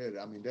 So yeah,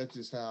 I mean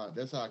that's how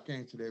I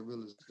came to that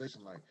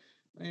realization. Like,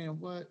 man,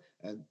 what?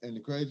 And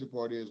the crazy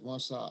part is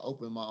once I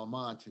opened my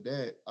mind to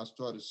that, I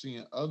started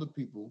seeing other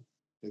people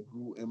that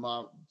grew in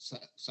my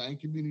same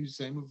community,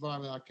 same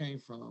environment I came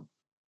from.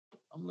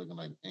 I'm looking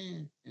like,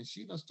 man, and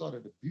she done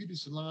started a beauty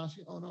salon.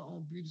 She owned her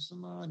own beauty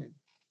salon, and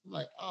I'm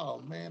like, oh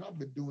man, I've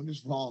been doing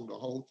this wrong the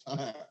whole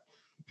time.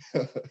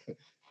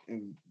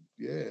 And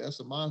yeah, that's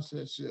a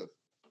mindset shift.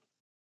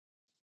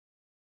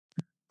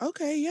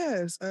 Okay,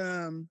 yes.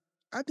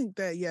 I think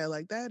that, yeah,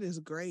 like that is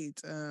great.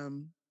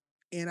 And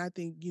I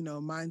think,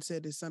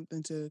 mindset is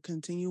something to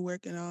continue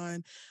working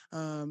on.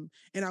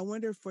 And I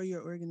wonder for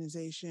your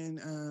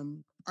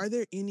organization, are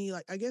there any,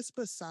 like, I guess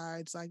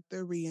besides like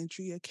the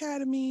Reentry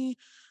Academy,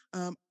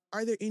 um,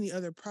 are there any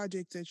other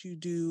projects that you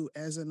do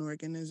as an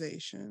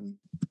organization?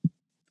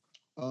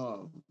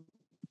 Um,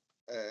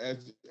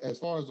 as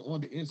far as on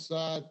the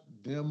inside,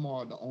 them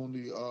are the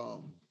only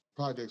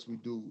projects we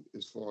do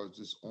as far as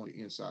just on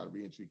the inside of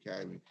Reentry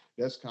Academy.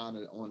 That's kind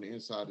of on the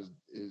inside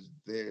is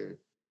there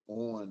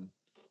on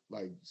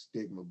like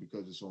stigma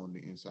because it's on the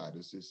inside.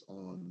 It's just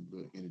on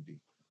the entity.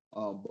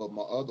 But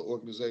my other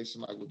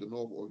organization, like with the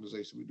Normal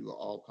organization, we do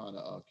all kind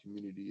of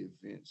community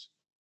events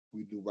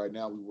We do right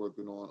now. We're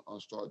working on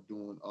start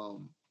doing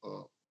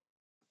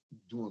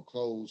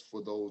clothes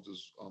for those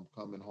that's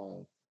coming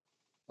home.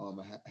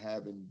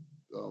 Having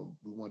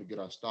we want to get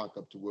our stock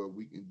up to where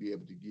we can be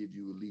able to give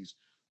you at least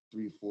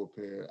 3 or 4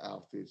 pair of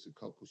outfits, a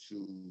couple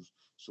shoes.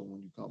 So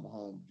when you come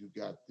home, you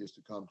got this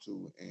to come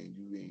to, and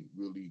you ain't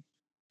really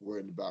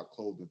worrying about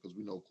clothing because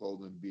we know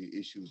clothing be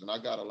issues. And I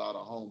got a lot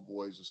of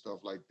homeboys and stuff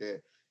like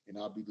that, and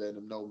I'll be letting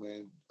them know,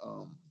 man,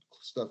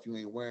 stuff you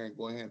ain't wearing,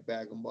 go ahead and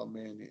bag them up,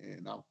 man,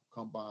 and I'll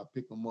come by and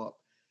pick them up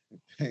and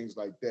things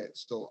like that.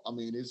 So I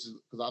mean, it's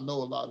because I know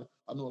a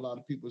lot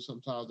of people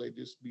sometimes they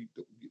just be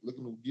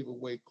looking to give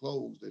away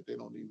clothes that they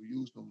don't even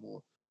use no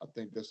more. I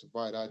think that's the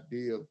right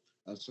idea,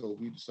 and so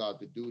we decided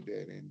to do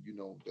that. And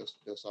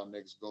that's our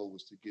next goal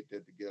was to get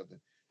that together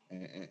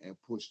and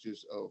push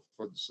this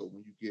further. So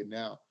when you get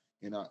out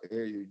in our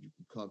area, you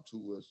can come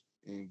to us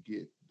and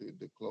get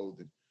the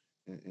clothing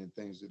and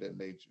things of that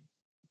nature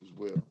as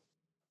well.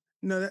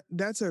 No,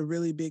 that's a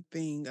really big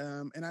thing.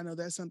 And I know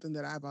that's something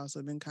that I've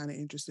also been kind of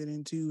interested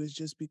in too, is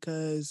just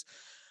because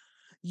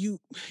you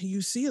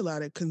you see a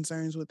lot of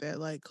concerns with that,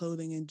 like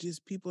clothing and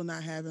just people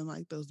not having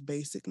like those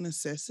basic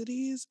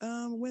necessities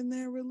when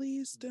they're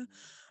released,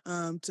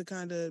 to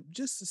kind of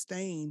just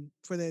sustain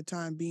for that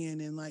time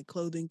being. And like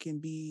clothing can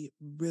be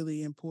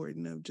really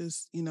important of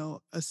just,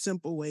 a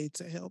simple way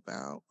to help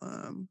out,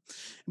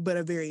 but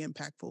a very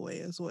impactful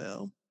way as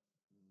well.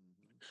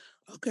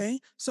 Okay.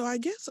 So I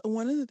guess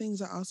one of the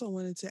things I also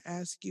wanted to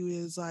ask you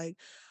is like,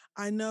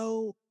 I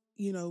know,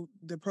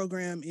 the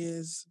program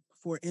is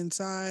for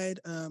inside,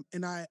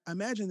 and I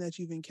imagine that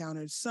you've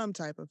encountered some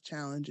type of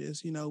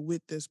challenges,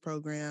 with this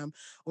program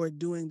or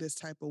doing this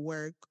type of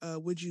work.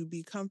 Would you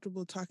be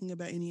comfortable talking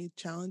about any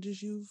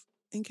challenges you've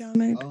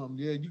encountered?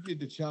 Yeah, you get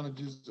the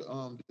challenges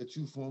that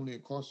you formerly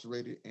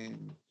incarcerated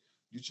and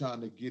you're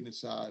trying to get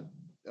inside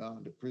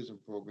the prison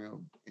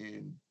program,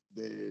 and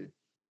they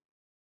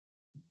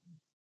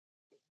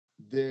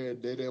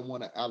don't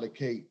want to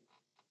allocate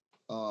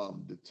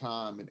the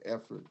time and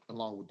effort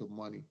along with the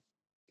money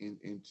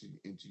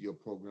into your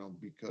program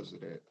because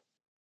of that.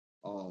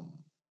 Um,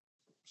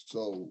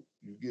 so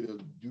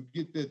you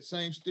get that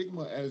same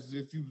stigma as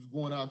if you was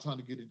going out trying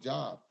to get a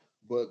job.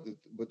 But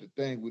the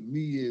thing with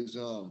me is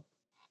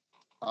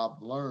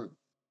I've learned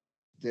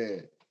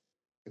that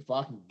if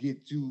I can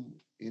get you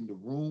in the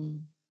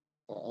room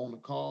or on the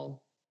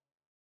call,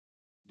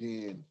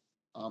 then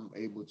I'm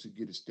able to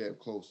get a step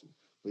closer.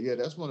 But yeah,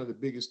 that's one of the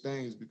biggest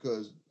things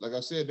because, like I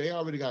said, they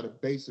already got a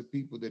base of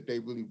people that they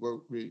really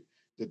work with,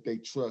 that they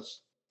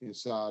trust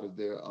inside of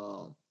their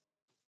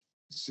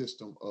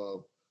system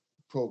of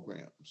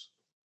programs.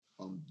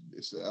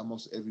 It's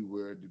almost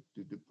everywhere.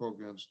 The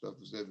program stuff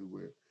is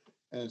everywhere,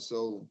 and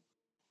so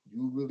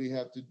you really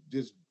have to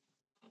just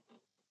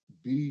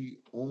be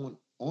on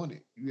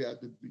it. You have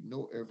to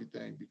know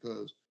everything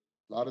because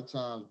a lot of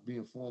times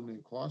being formerly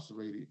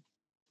incarcerated,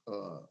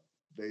 uh,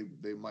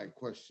 they might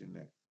question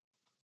that.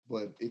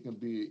 But it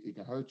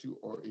can hurt you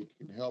or it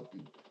can help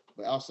you.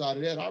 But outside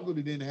of that, I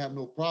really didn't have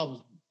no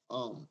problems.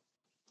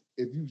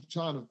 If you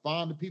trying to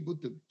find the people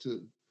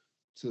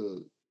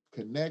to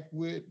connect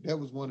with, that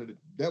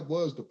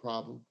was the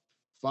problem.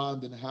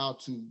 Finding how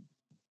to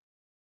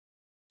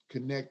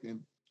connect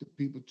and the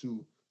people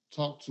to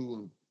talk to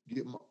and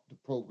get the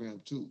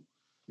program to,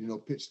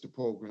 pitch the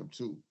program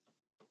to,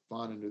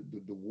 finding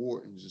the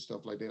wardens and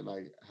stuff like that,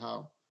 like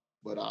how.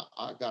 But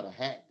I got a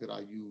hack that I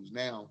use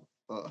now.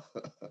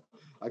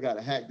 I got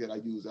a hack that I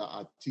use.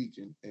 I teach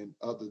and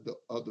the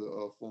other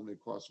formerly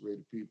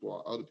incarcerated people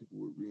or other people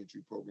with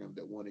reentry program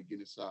that want to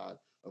get inside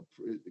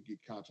get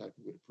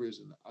contacted with a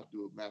prison. I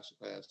do a master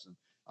class and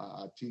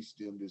I teach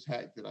them this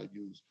hack that I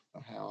use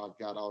of how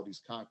I got all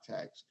these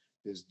contacts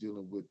that's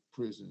dealing with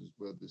prisons,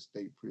 whether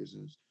state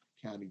prisons,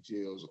 county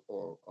jails,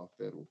 or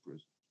federal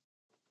prisons.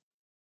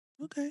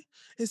 Okay.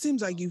 It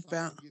seems like you I'm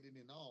trying found to get it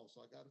in all,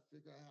 so I got to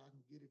figure out how I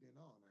can get it in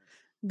all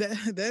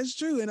now. that's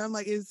true. And I'm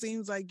like, it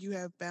seems like you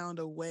have found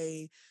a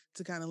way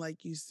to kind of,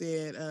 like you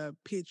said,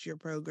 pitch your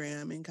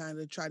program and kind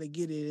of try to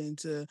get it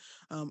into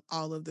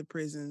all of the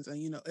prisons,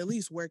 and at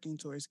least working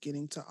towards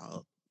getting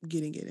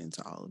it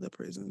into all of the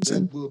prisons.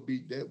 And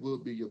That will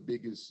be your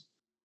biggest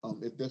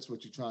if that's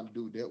what you're trying to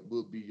do. That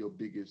will be your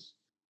biggest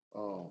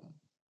um,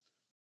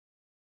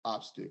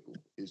 obstacle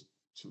is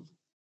to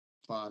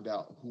find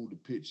out who to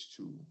pitch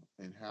to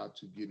and how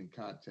to get in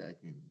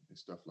contact and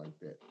stuff like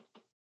that.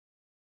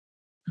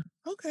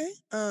 okay.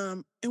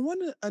 And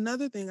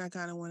another thing I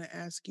kind of want to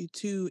ask you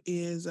too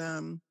is,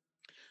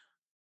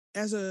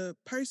 as a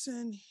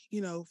person,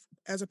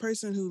 as a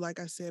person who, like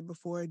I said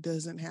before,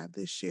 doesn't have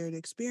this shared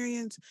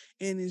experience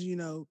and is,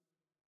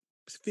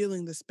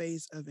 filling the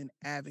space of an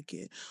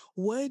advocate,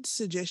 what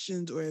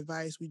suggestions or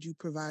advice would you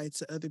provide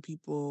to other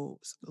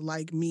people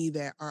like me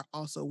that are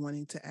also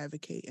wanting to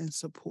advocate and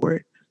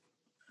support?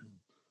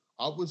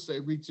 I would say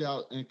reach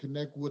out and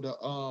connect with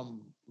a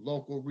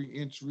local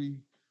reentry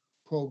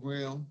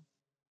program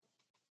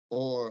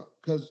or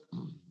because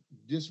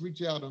just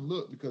reach out and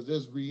look because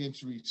there's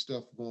reentry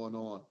stuff going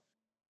on.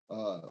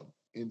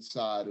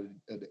 inside of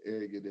the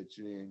area that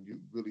you're in. You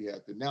really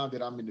have to. Now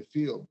that I'm in the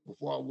field,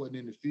 before I wasn't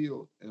in the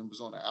field and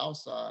was on the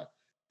outside,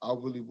 I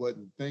really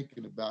wasn't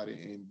thinking about it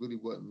and really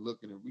wasn't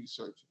looking and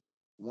researching.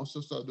 Once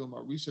I started doing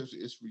my research,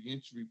 it's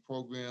reentry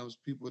programs,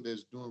 people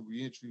that's doing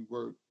reentry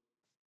work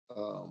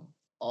um,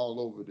 all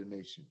over the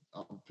nation.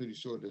 I'm pretty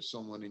sure there's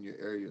someone in your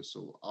area,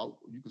 so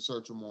you can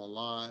search them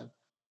online.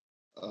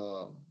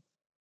 Um,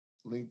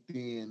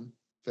 LinkedIn,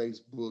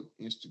 Facebook,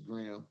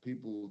 Instagram,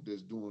 people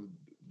that's doing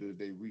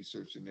they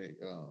research and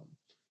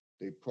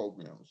they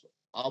programs.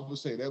 I would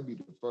say that'd be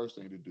the first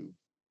thing to do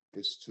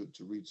is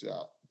to reach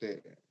out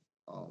there.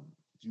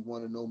 If you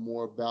want to know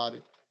more about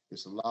it,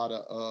 it's a lot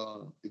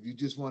of if you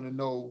just want to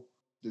know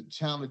the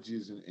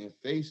challenges and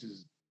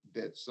faces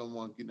that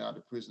someone getting out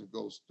of prison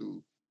goes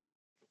through,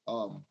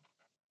 um,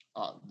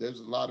 there's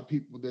a lot of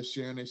people that's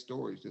sharing their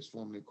stories that's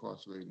formerly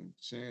incarcerated and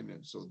sharing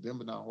them. So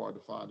them are not hard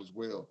to find as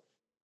well.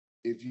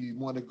 If you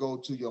want to go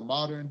to your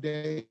modern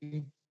day,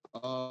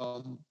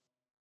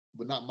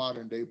 but not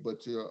modern day,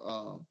 but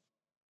your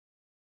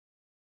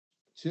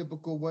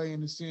typical way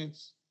in a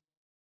sense,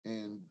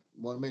 and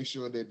want to make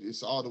sure that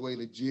it's all the way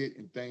legit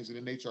and things of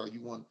the nature, or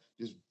you want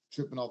just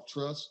tripping off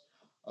trust,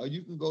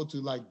 you can go to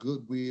like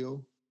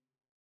Goodwill,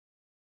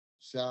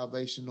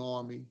 Salvation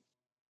Army,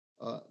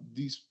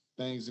 these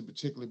things in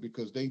particular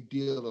because they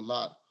deal a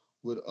lot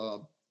with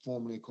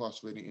formerly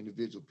incarcerated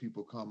individual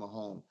people coming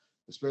home,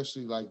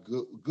 especially like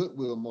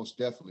Goodwill. Most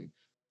definitely,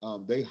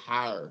 they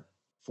hire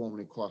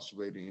formerly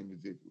incarcerated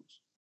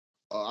individuals.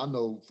 I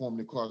know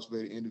formerly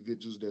incarcerated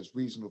individuals that's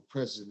regional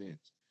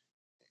presidents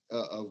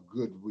of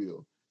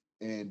Goodwill,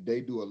 and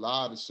they do a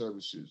lot of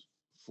services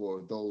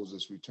for those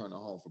that's returning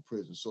home from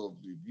prison. So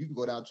you can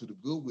go down to the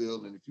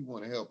Goodwill, and if you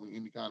want to help in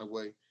any kind of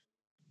way,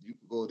 you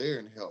can go there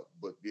and help.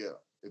 But yeah,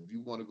 if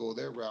you want to go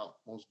their route,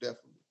 most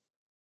definitely.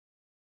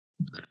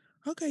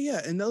 Okay, yeah,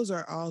 and those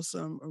are all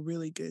some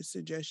really good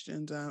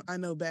suggestions. I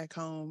know back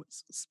home,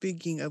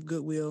 speaking of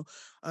Goodwill,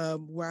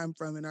 where I'm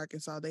from in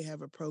Arkansas, they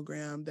have a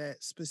program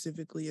that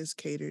specifically is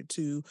catered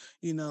to,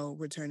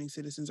 returning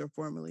citizens or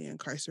formerly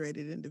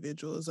incarcerated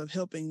individuals, of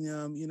helping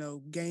them,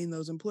 gain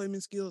those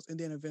employment skills and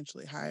then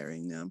eventually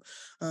hiring them.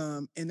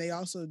 And they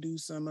also do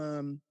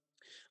some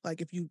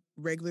like if you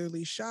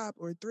regularly shop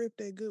or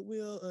thrift at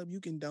Goodwill, you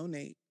can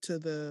donate to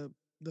the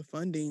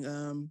funding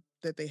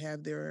that they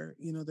have there,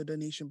 the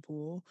donation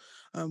pool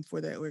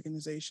for that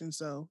organization.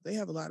 So they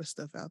have a lot of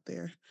stuff out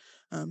there.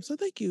 So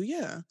thank you.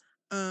 Yeah.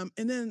 And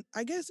then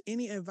I guess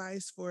any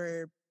advice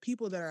for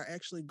people that are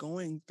actually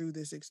going through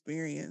this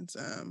experience,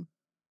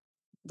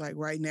 like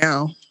right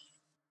now.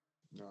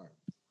 All right.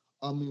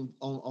 I mean,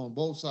 on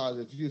both sides,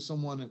 if you're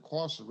someone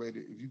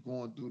incarcerated, if you're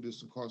going through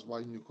this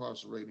while you're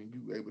incarcerated and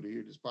you able to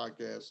hear this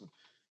podcast, and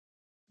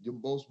your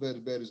most better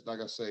bet is, like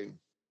I say,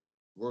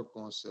 work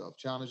on self,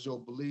 challenge your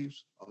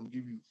beliefs. I'm gonna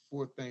give you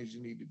four things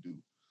you need to do.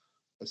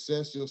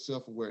 Assess your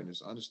self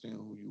awareness, understand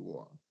who you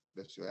are.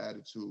 That's your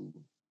attitude,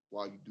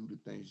 why you do the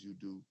things you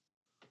do,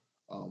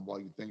 why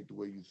you think the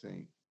way you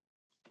think.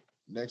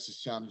 Next is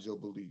challenge your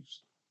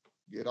beliefs.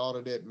 Get out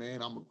of that,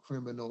 man. I'm a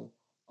criminal.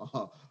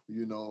 Uh,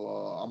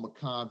 I'm a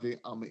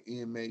convict. I'm an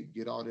inmate.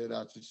 Get all that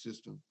out your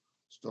system.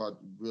 Start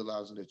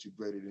realizing that you're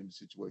greater than the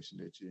situation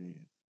that you're in.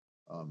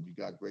 You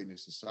got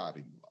greatness inside of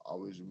you.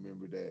 Always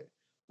remember that.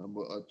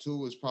 Number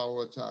two is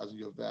prioritizing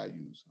your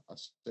values. I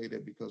say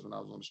that because when I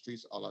was on the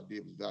streets, all I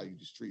did was value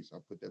the streets. I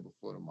put that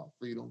before my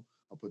freedom.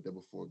 I put that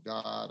before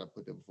God. I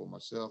put that before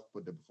myself.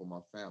 Put that before my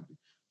family.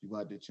 You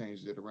got to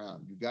change that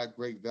around. You got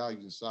great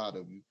values inside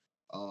of you.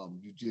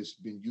 You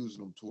just been using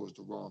them towards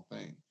the wrong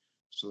thing.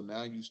 So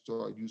now you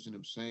start using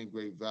them same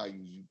great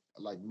values. You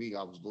like me,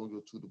 I was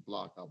loyal to the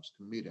block. I was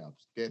committed. I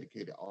was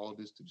dedicated. All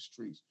this to the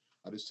streets.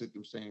 I just took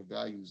them same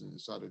values and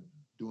started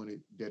doing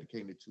it,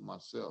 dedicating it to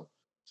myself,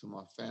 to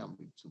my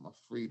family, to my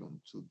freedom,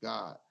 to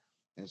God.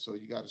 And so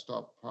you got to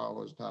start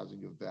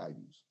prioritizing your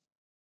values,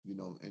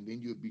 and then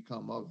you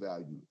become of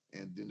value.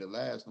 And then the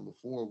last number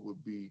four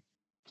would be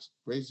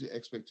raise your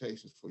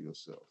expectations for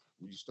yourself.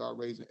 When you start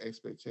raising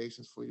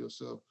expectations for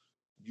yourself,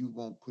 you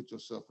won't put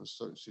yourself in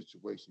certain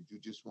situations. You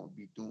just won't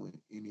be doing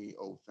any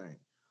old thing.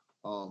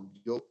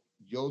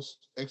 Your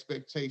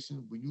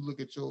expectation when you look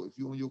at if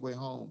you're on your way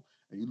home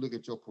and you look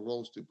at your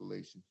parole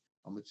stipulation,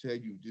 I'm gonna tell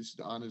you this is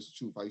the honest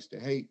truth. I used to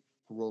hate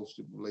parole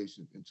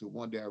stipulations until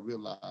one day I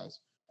realized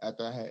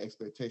after I had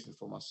expectations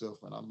for myself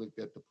and I looked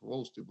at the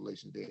parole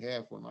stipulations they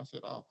had for them, I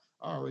said, "Oh,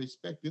 I already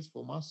expect this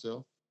for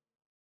myself."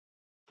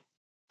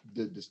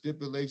 The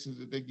stipulations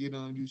that they get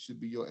on you should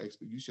be your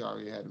expect. You should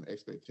already have them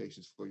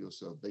expectations for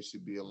yourself. They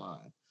should be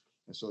aligned.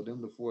 And so,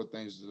 them the four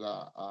things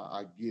that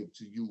I give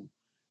to you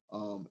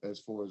as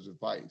far as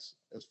advice.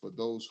 As for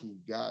those who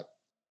got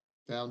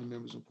family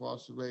members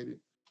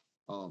incarcerated,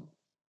 um,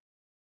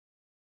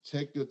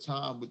 take your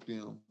time with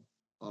them.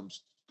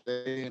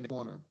 Stay in the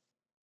corner,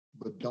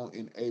 but don't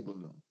enable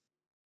them.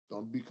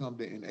 Don't become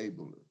the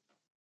enabler.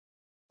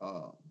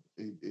 Um,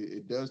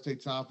 it does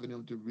take time for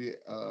them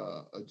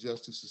to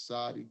adjust to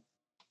society.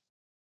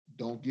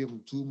 Don't give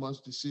them too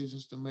much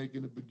decisions to make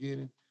in the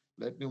beginning.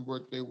 Let them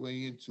work their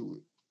way into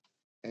it.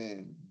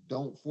 and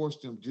don't force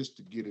them just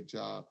to get a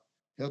job.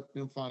 Help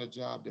them find a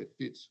job that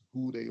fits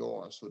who they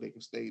are so they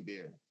can stay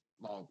there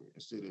longer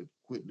instead of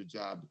quitting the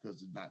job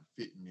because it's not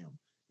fitting them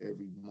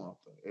every month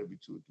or every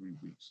 2 or 3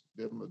 weeks.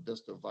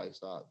 That's the advice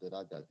that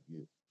I got to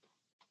give.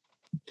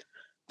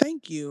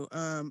 Thank you.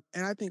 And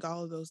I think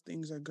all of those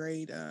things are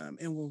great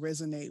and will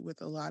resonate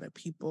with a lot of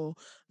people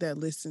that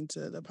listen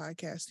to the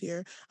podcast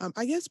here.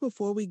 I guess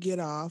before we get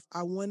off,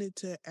 I wanted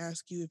to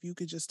ask you if you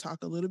could just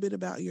talk a little bit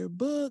about your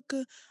book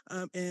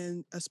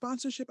and a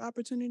sponsorship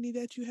opportunity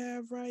that you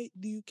have, right?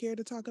 Do you care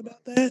to talk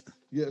about that?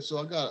 Yeah, so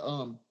I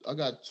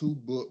got 2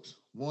 books.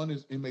 One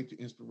is Inmate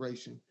to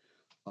Inspiration.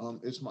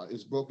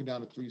 It's broken down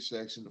to 3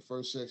 sections. The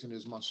first section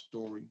is my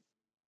story.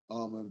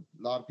 And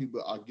a lot of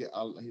people a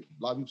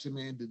lot of people say,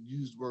 man, to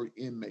use the word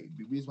inmate.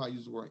 The reason why I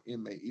use the word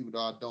inmate, even though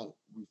I don't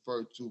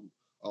refer to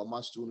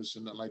my students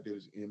and nothing like that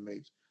as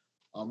inmates.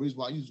 Reason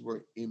why I use the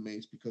word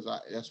inmates because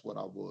that's what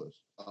I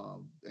was.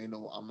 I'm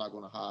not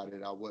gonna hide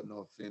it. I wasn't no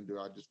offender.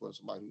 I just was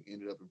somebody who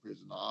ended up in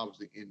prison. No, I was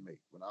an inmate.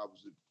 When I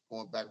was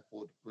going back and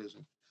forth to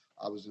prison,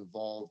 I was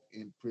involved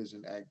in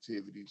prison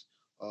activities,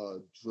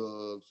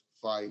 drugs,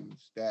 fighting,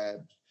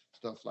 stabs,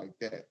 stuff like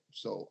that.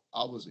 So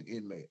I was an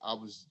inmate. I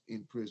was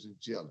in prison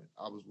jailing.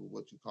 I was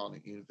what you call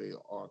an inmate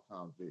or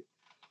convict.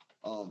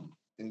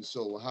 And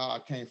so how I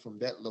came from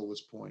that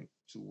lowest point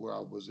to where I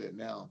was at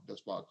now,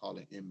 that's why I call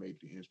it inmate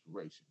to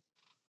inspiration.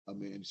 I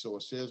mean, so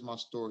it says my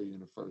story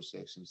in the first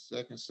section.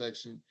 Second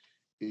section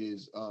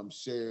is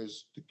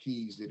shares the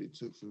keys that it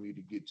took for me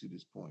to get to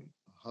this point: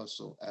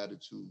 hustle,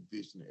 attitude,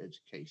 vision, and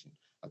education.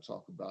 I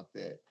talk about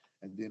that,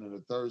 and then in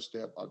the third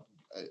step,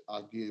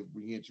 I give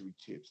reentry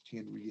tips,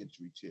 10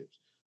 reentry tips.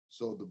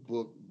 So the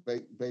book,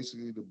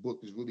 basically, the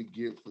book is really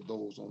geared for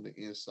those on the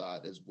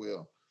inside as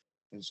well.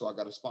 And so I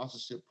got a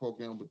sponsorship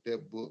program with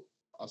that book.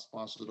 I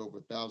sponsored over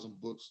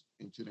 1,000 books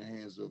into the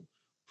hands of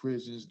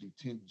prisons,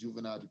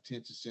 juvenile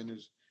detention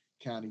centers,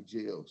 county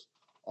jails,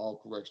 all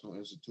correctional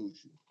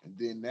institutions. And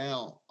then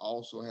now I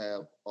also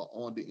have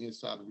on the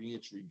inside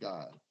reentry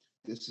guide.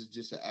 This is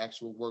just an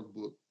actual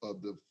workbook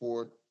of the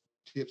 4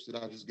 tips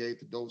that I just gave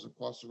to those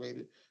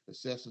incarcerated: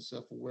 assessing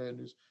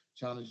self-awareness,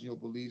 challenging your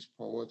beliefs,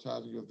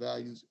 prioritizing your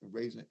values, and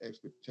raising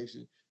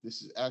expectations.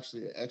 This is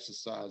actually an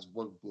exercise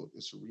workbook.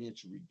 It's a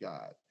reentry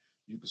guide.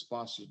 You can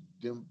sponsor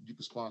them. You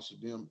can sponsor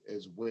them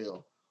as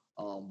well.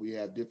 We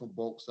have different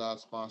bulk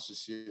size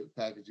sponsorship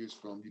packages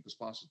from you can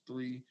sponsor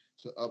 3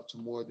 to up to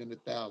more than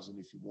 1,000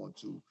 if you want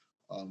to.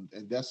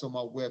 And that's on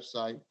my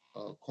website,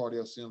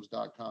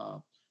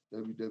 cardellsims.com,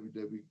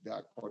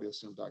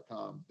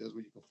 www.cardellsims.com. That's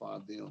where you can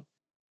find them.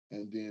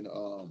 And then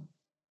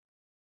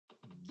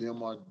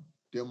them are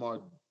them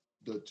are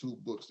the 2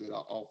 books that I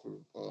offer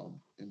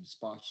in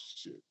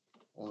sponsorship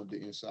on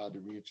the inside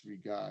the reentry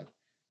guide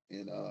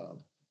and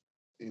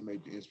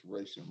inmate the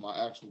inspiration. My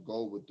actual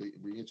goal with the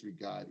reentry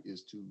guide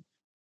is to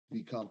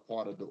become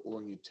part of the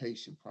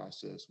orientation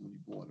process when you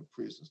go into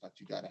prisons. Like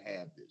you got to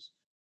have this.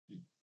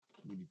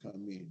 When you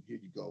come in, here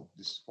you go.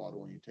 This is part of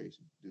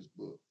orientation. This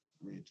book,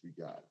 reentry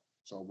guide.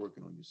 Start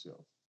working on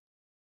yourself.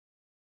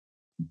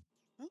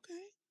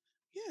 Okay.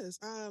 Yes,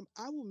 I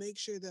will make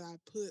sure that I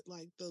put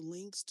like the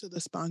links to the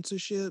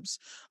sponsorships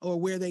or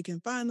where they can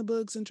find the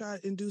books and try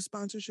and do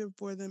sponsorship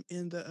for them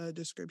in the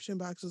description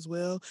box as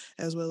well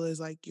as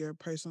like your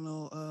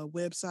personal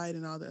website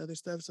and all the other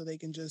stuff so they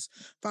can just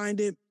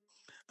find it.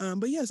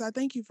 But yes, I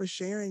thank you for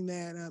sharing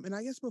that. And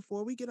I guess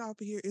before we get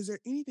off of here, is there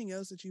anything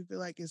else that you feel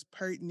like is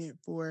pertinent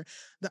for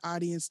the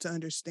audience to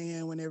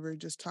understand whenever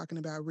just talking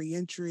about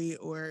reentry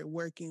or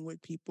working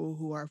with people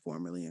who are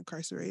formerly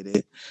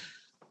incarcerated?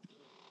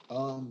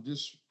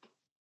 Just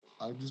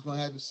I'm just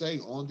gonna have to say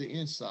on the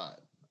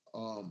inside,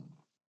 um,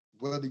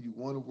 whether you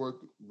want to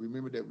work,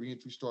 remember that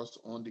reentry starts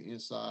on the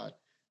inside,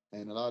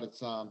 and a lot of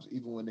times,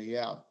 even when they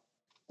out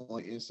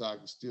on the inside,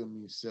 can still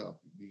mean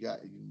self. You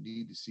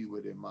need to see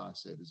where their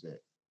mindset is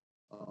at.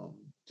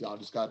 Y'all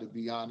just got to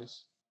be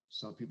honest.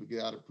 Some people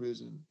get out of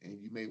prison,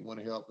 and you may want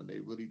to help, and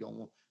they really don't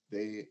want.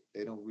 They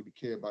don't really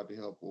care about the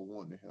help or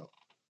want to help.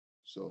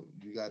 So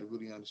you got to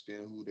really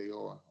understand who they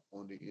are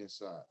on the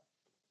inside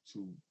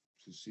to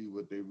see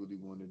what they really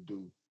want to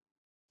do.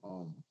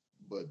 um,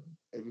 but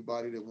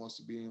everybody that wants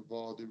to be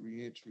involved in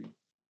reentry,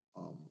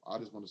 I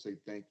just want to say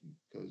thank you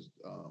because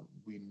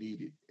we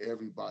need it.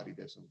 Everybody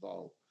that's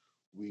involved,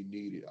 we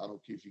need it. I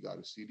don't care if you got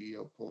a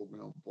CDL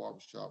program,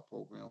 barbershop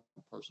program,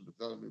 personal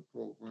development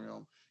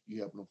program, you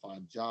helping them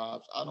find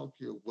jobs. I don't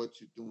care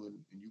what you're doing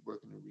and you work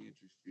in the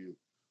reentry field.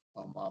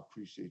 I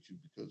appreciate you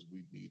because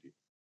we need it.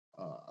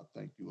 I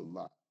thank you a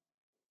lot.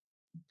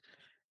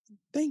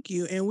 Thank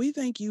you. And we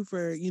thank you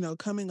for,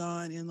 coming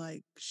on and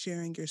like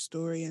sharing your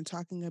story and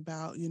talking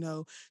about,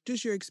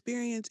 just your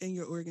experience and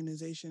your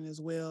organization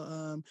as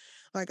well.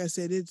 Like I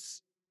said,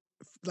 it's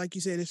like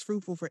you said, it's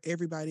fruitful for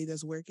everybody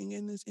that's working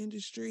in this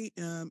industry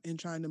and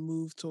trying to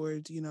move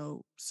towards,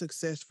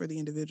 success for the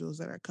individuals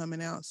that are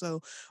coming out.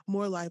 So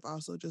More Life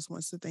also just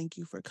wants to thank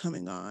you for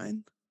coming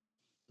on.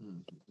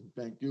 Mm,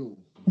 thank you,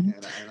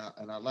 Mhm.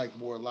 and I like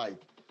more life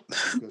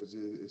because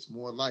it's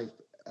more life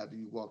after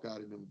you walk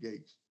out of them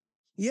gates.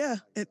 It's more Yeah.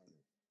 life And out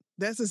there.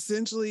 that's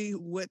essentially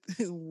what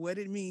what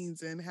it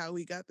means, and how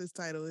we got this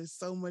title is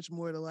so much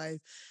more to life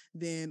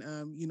than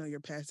your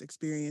past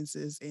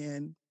experiences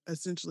and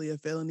essentially a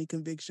felony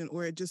conviction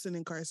or just an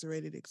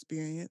incarcerated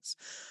experience.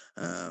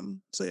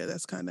 So yeah,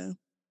 that's kind of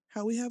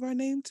how we have our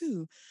name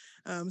too.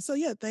 So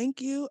yeah, thank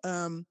you.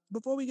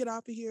 Before we get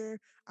off of here,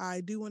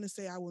 I do want to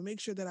say I will make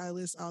sure that I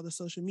list all the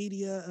social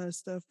media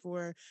stuff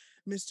for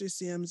Mr.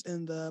 Sims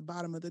in the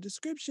bottom of the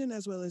description,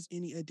 as well as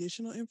any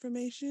additional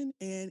information.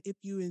 And if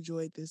you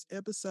enjoyed this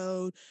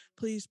episode,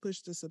 please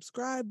push the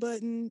subscribe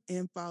button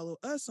and follow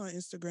us on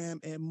Instagram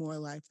at More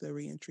Life the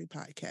Reentry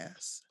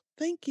Podcast.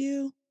 Thank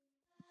you.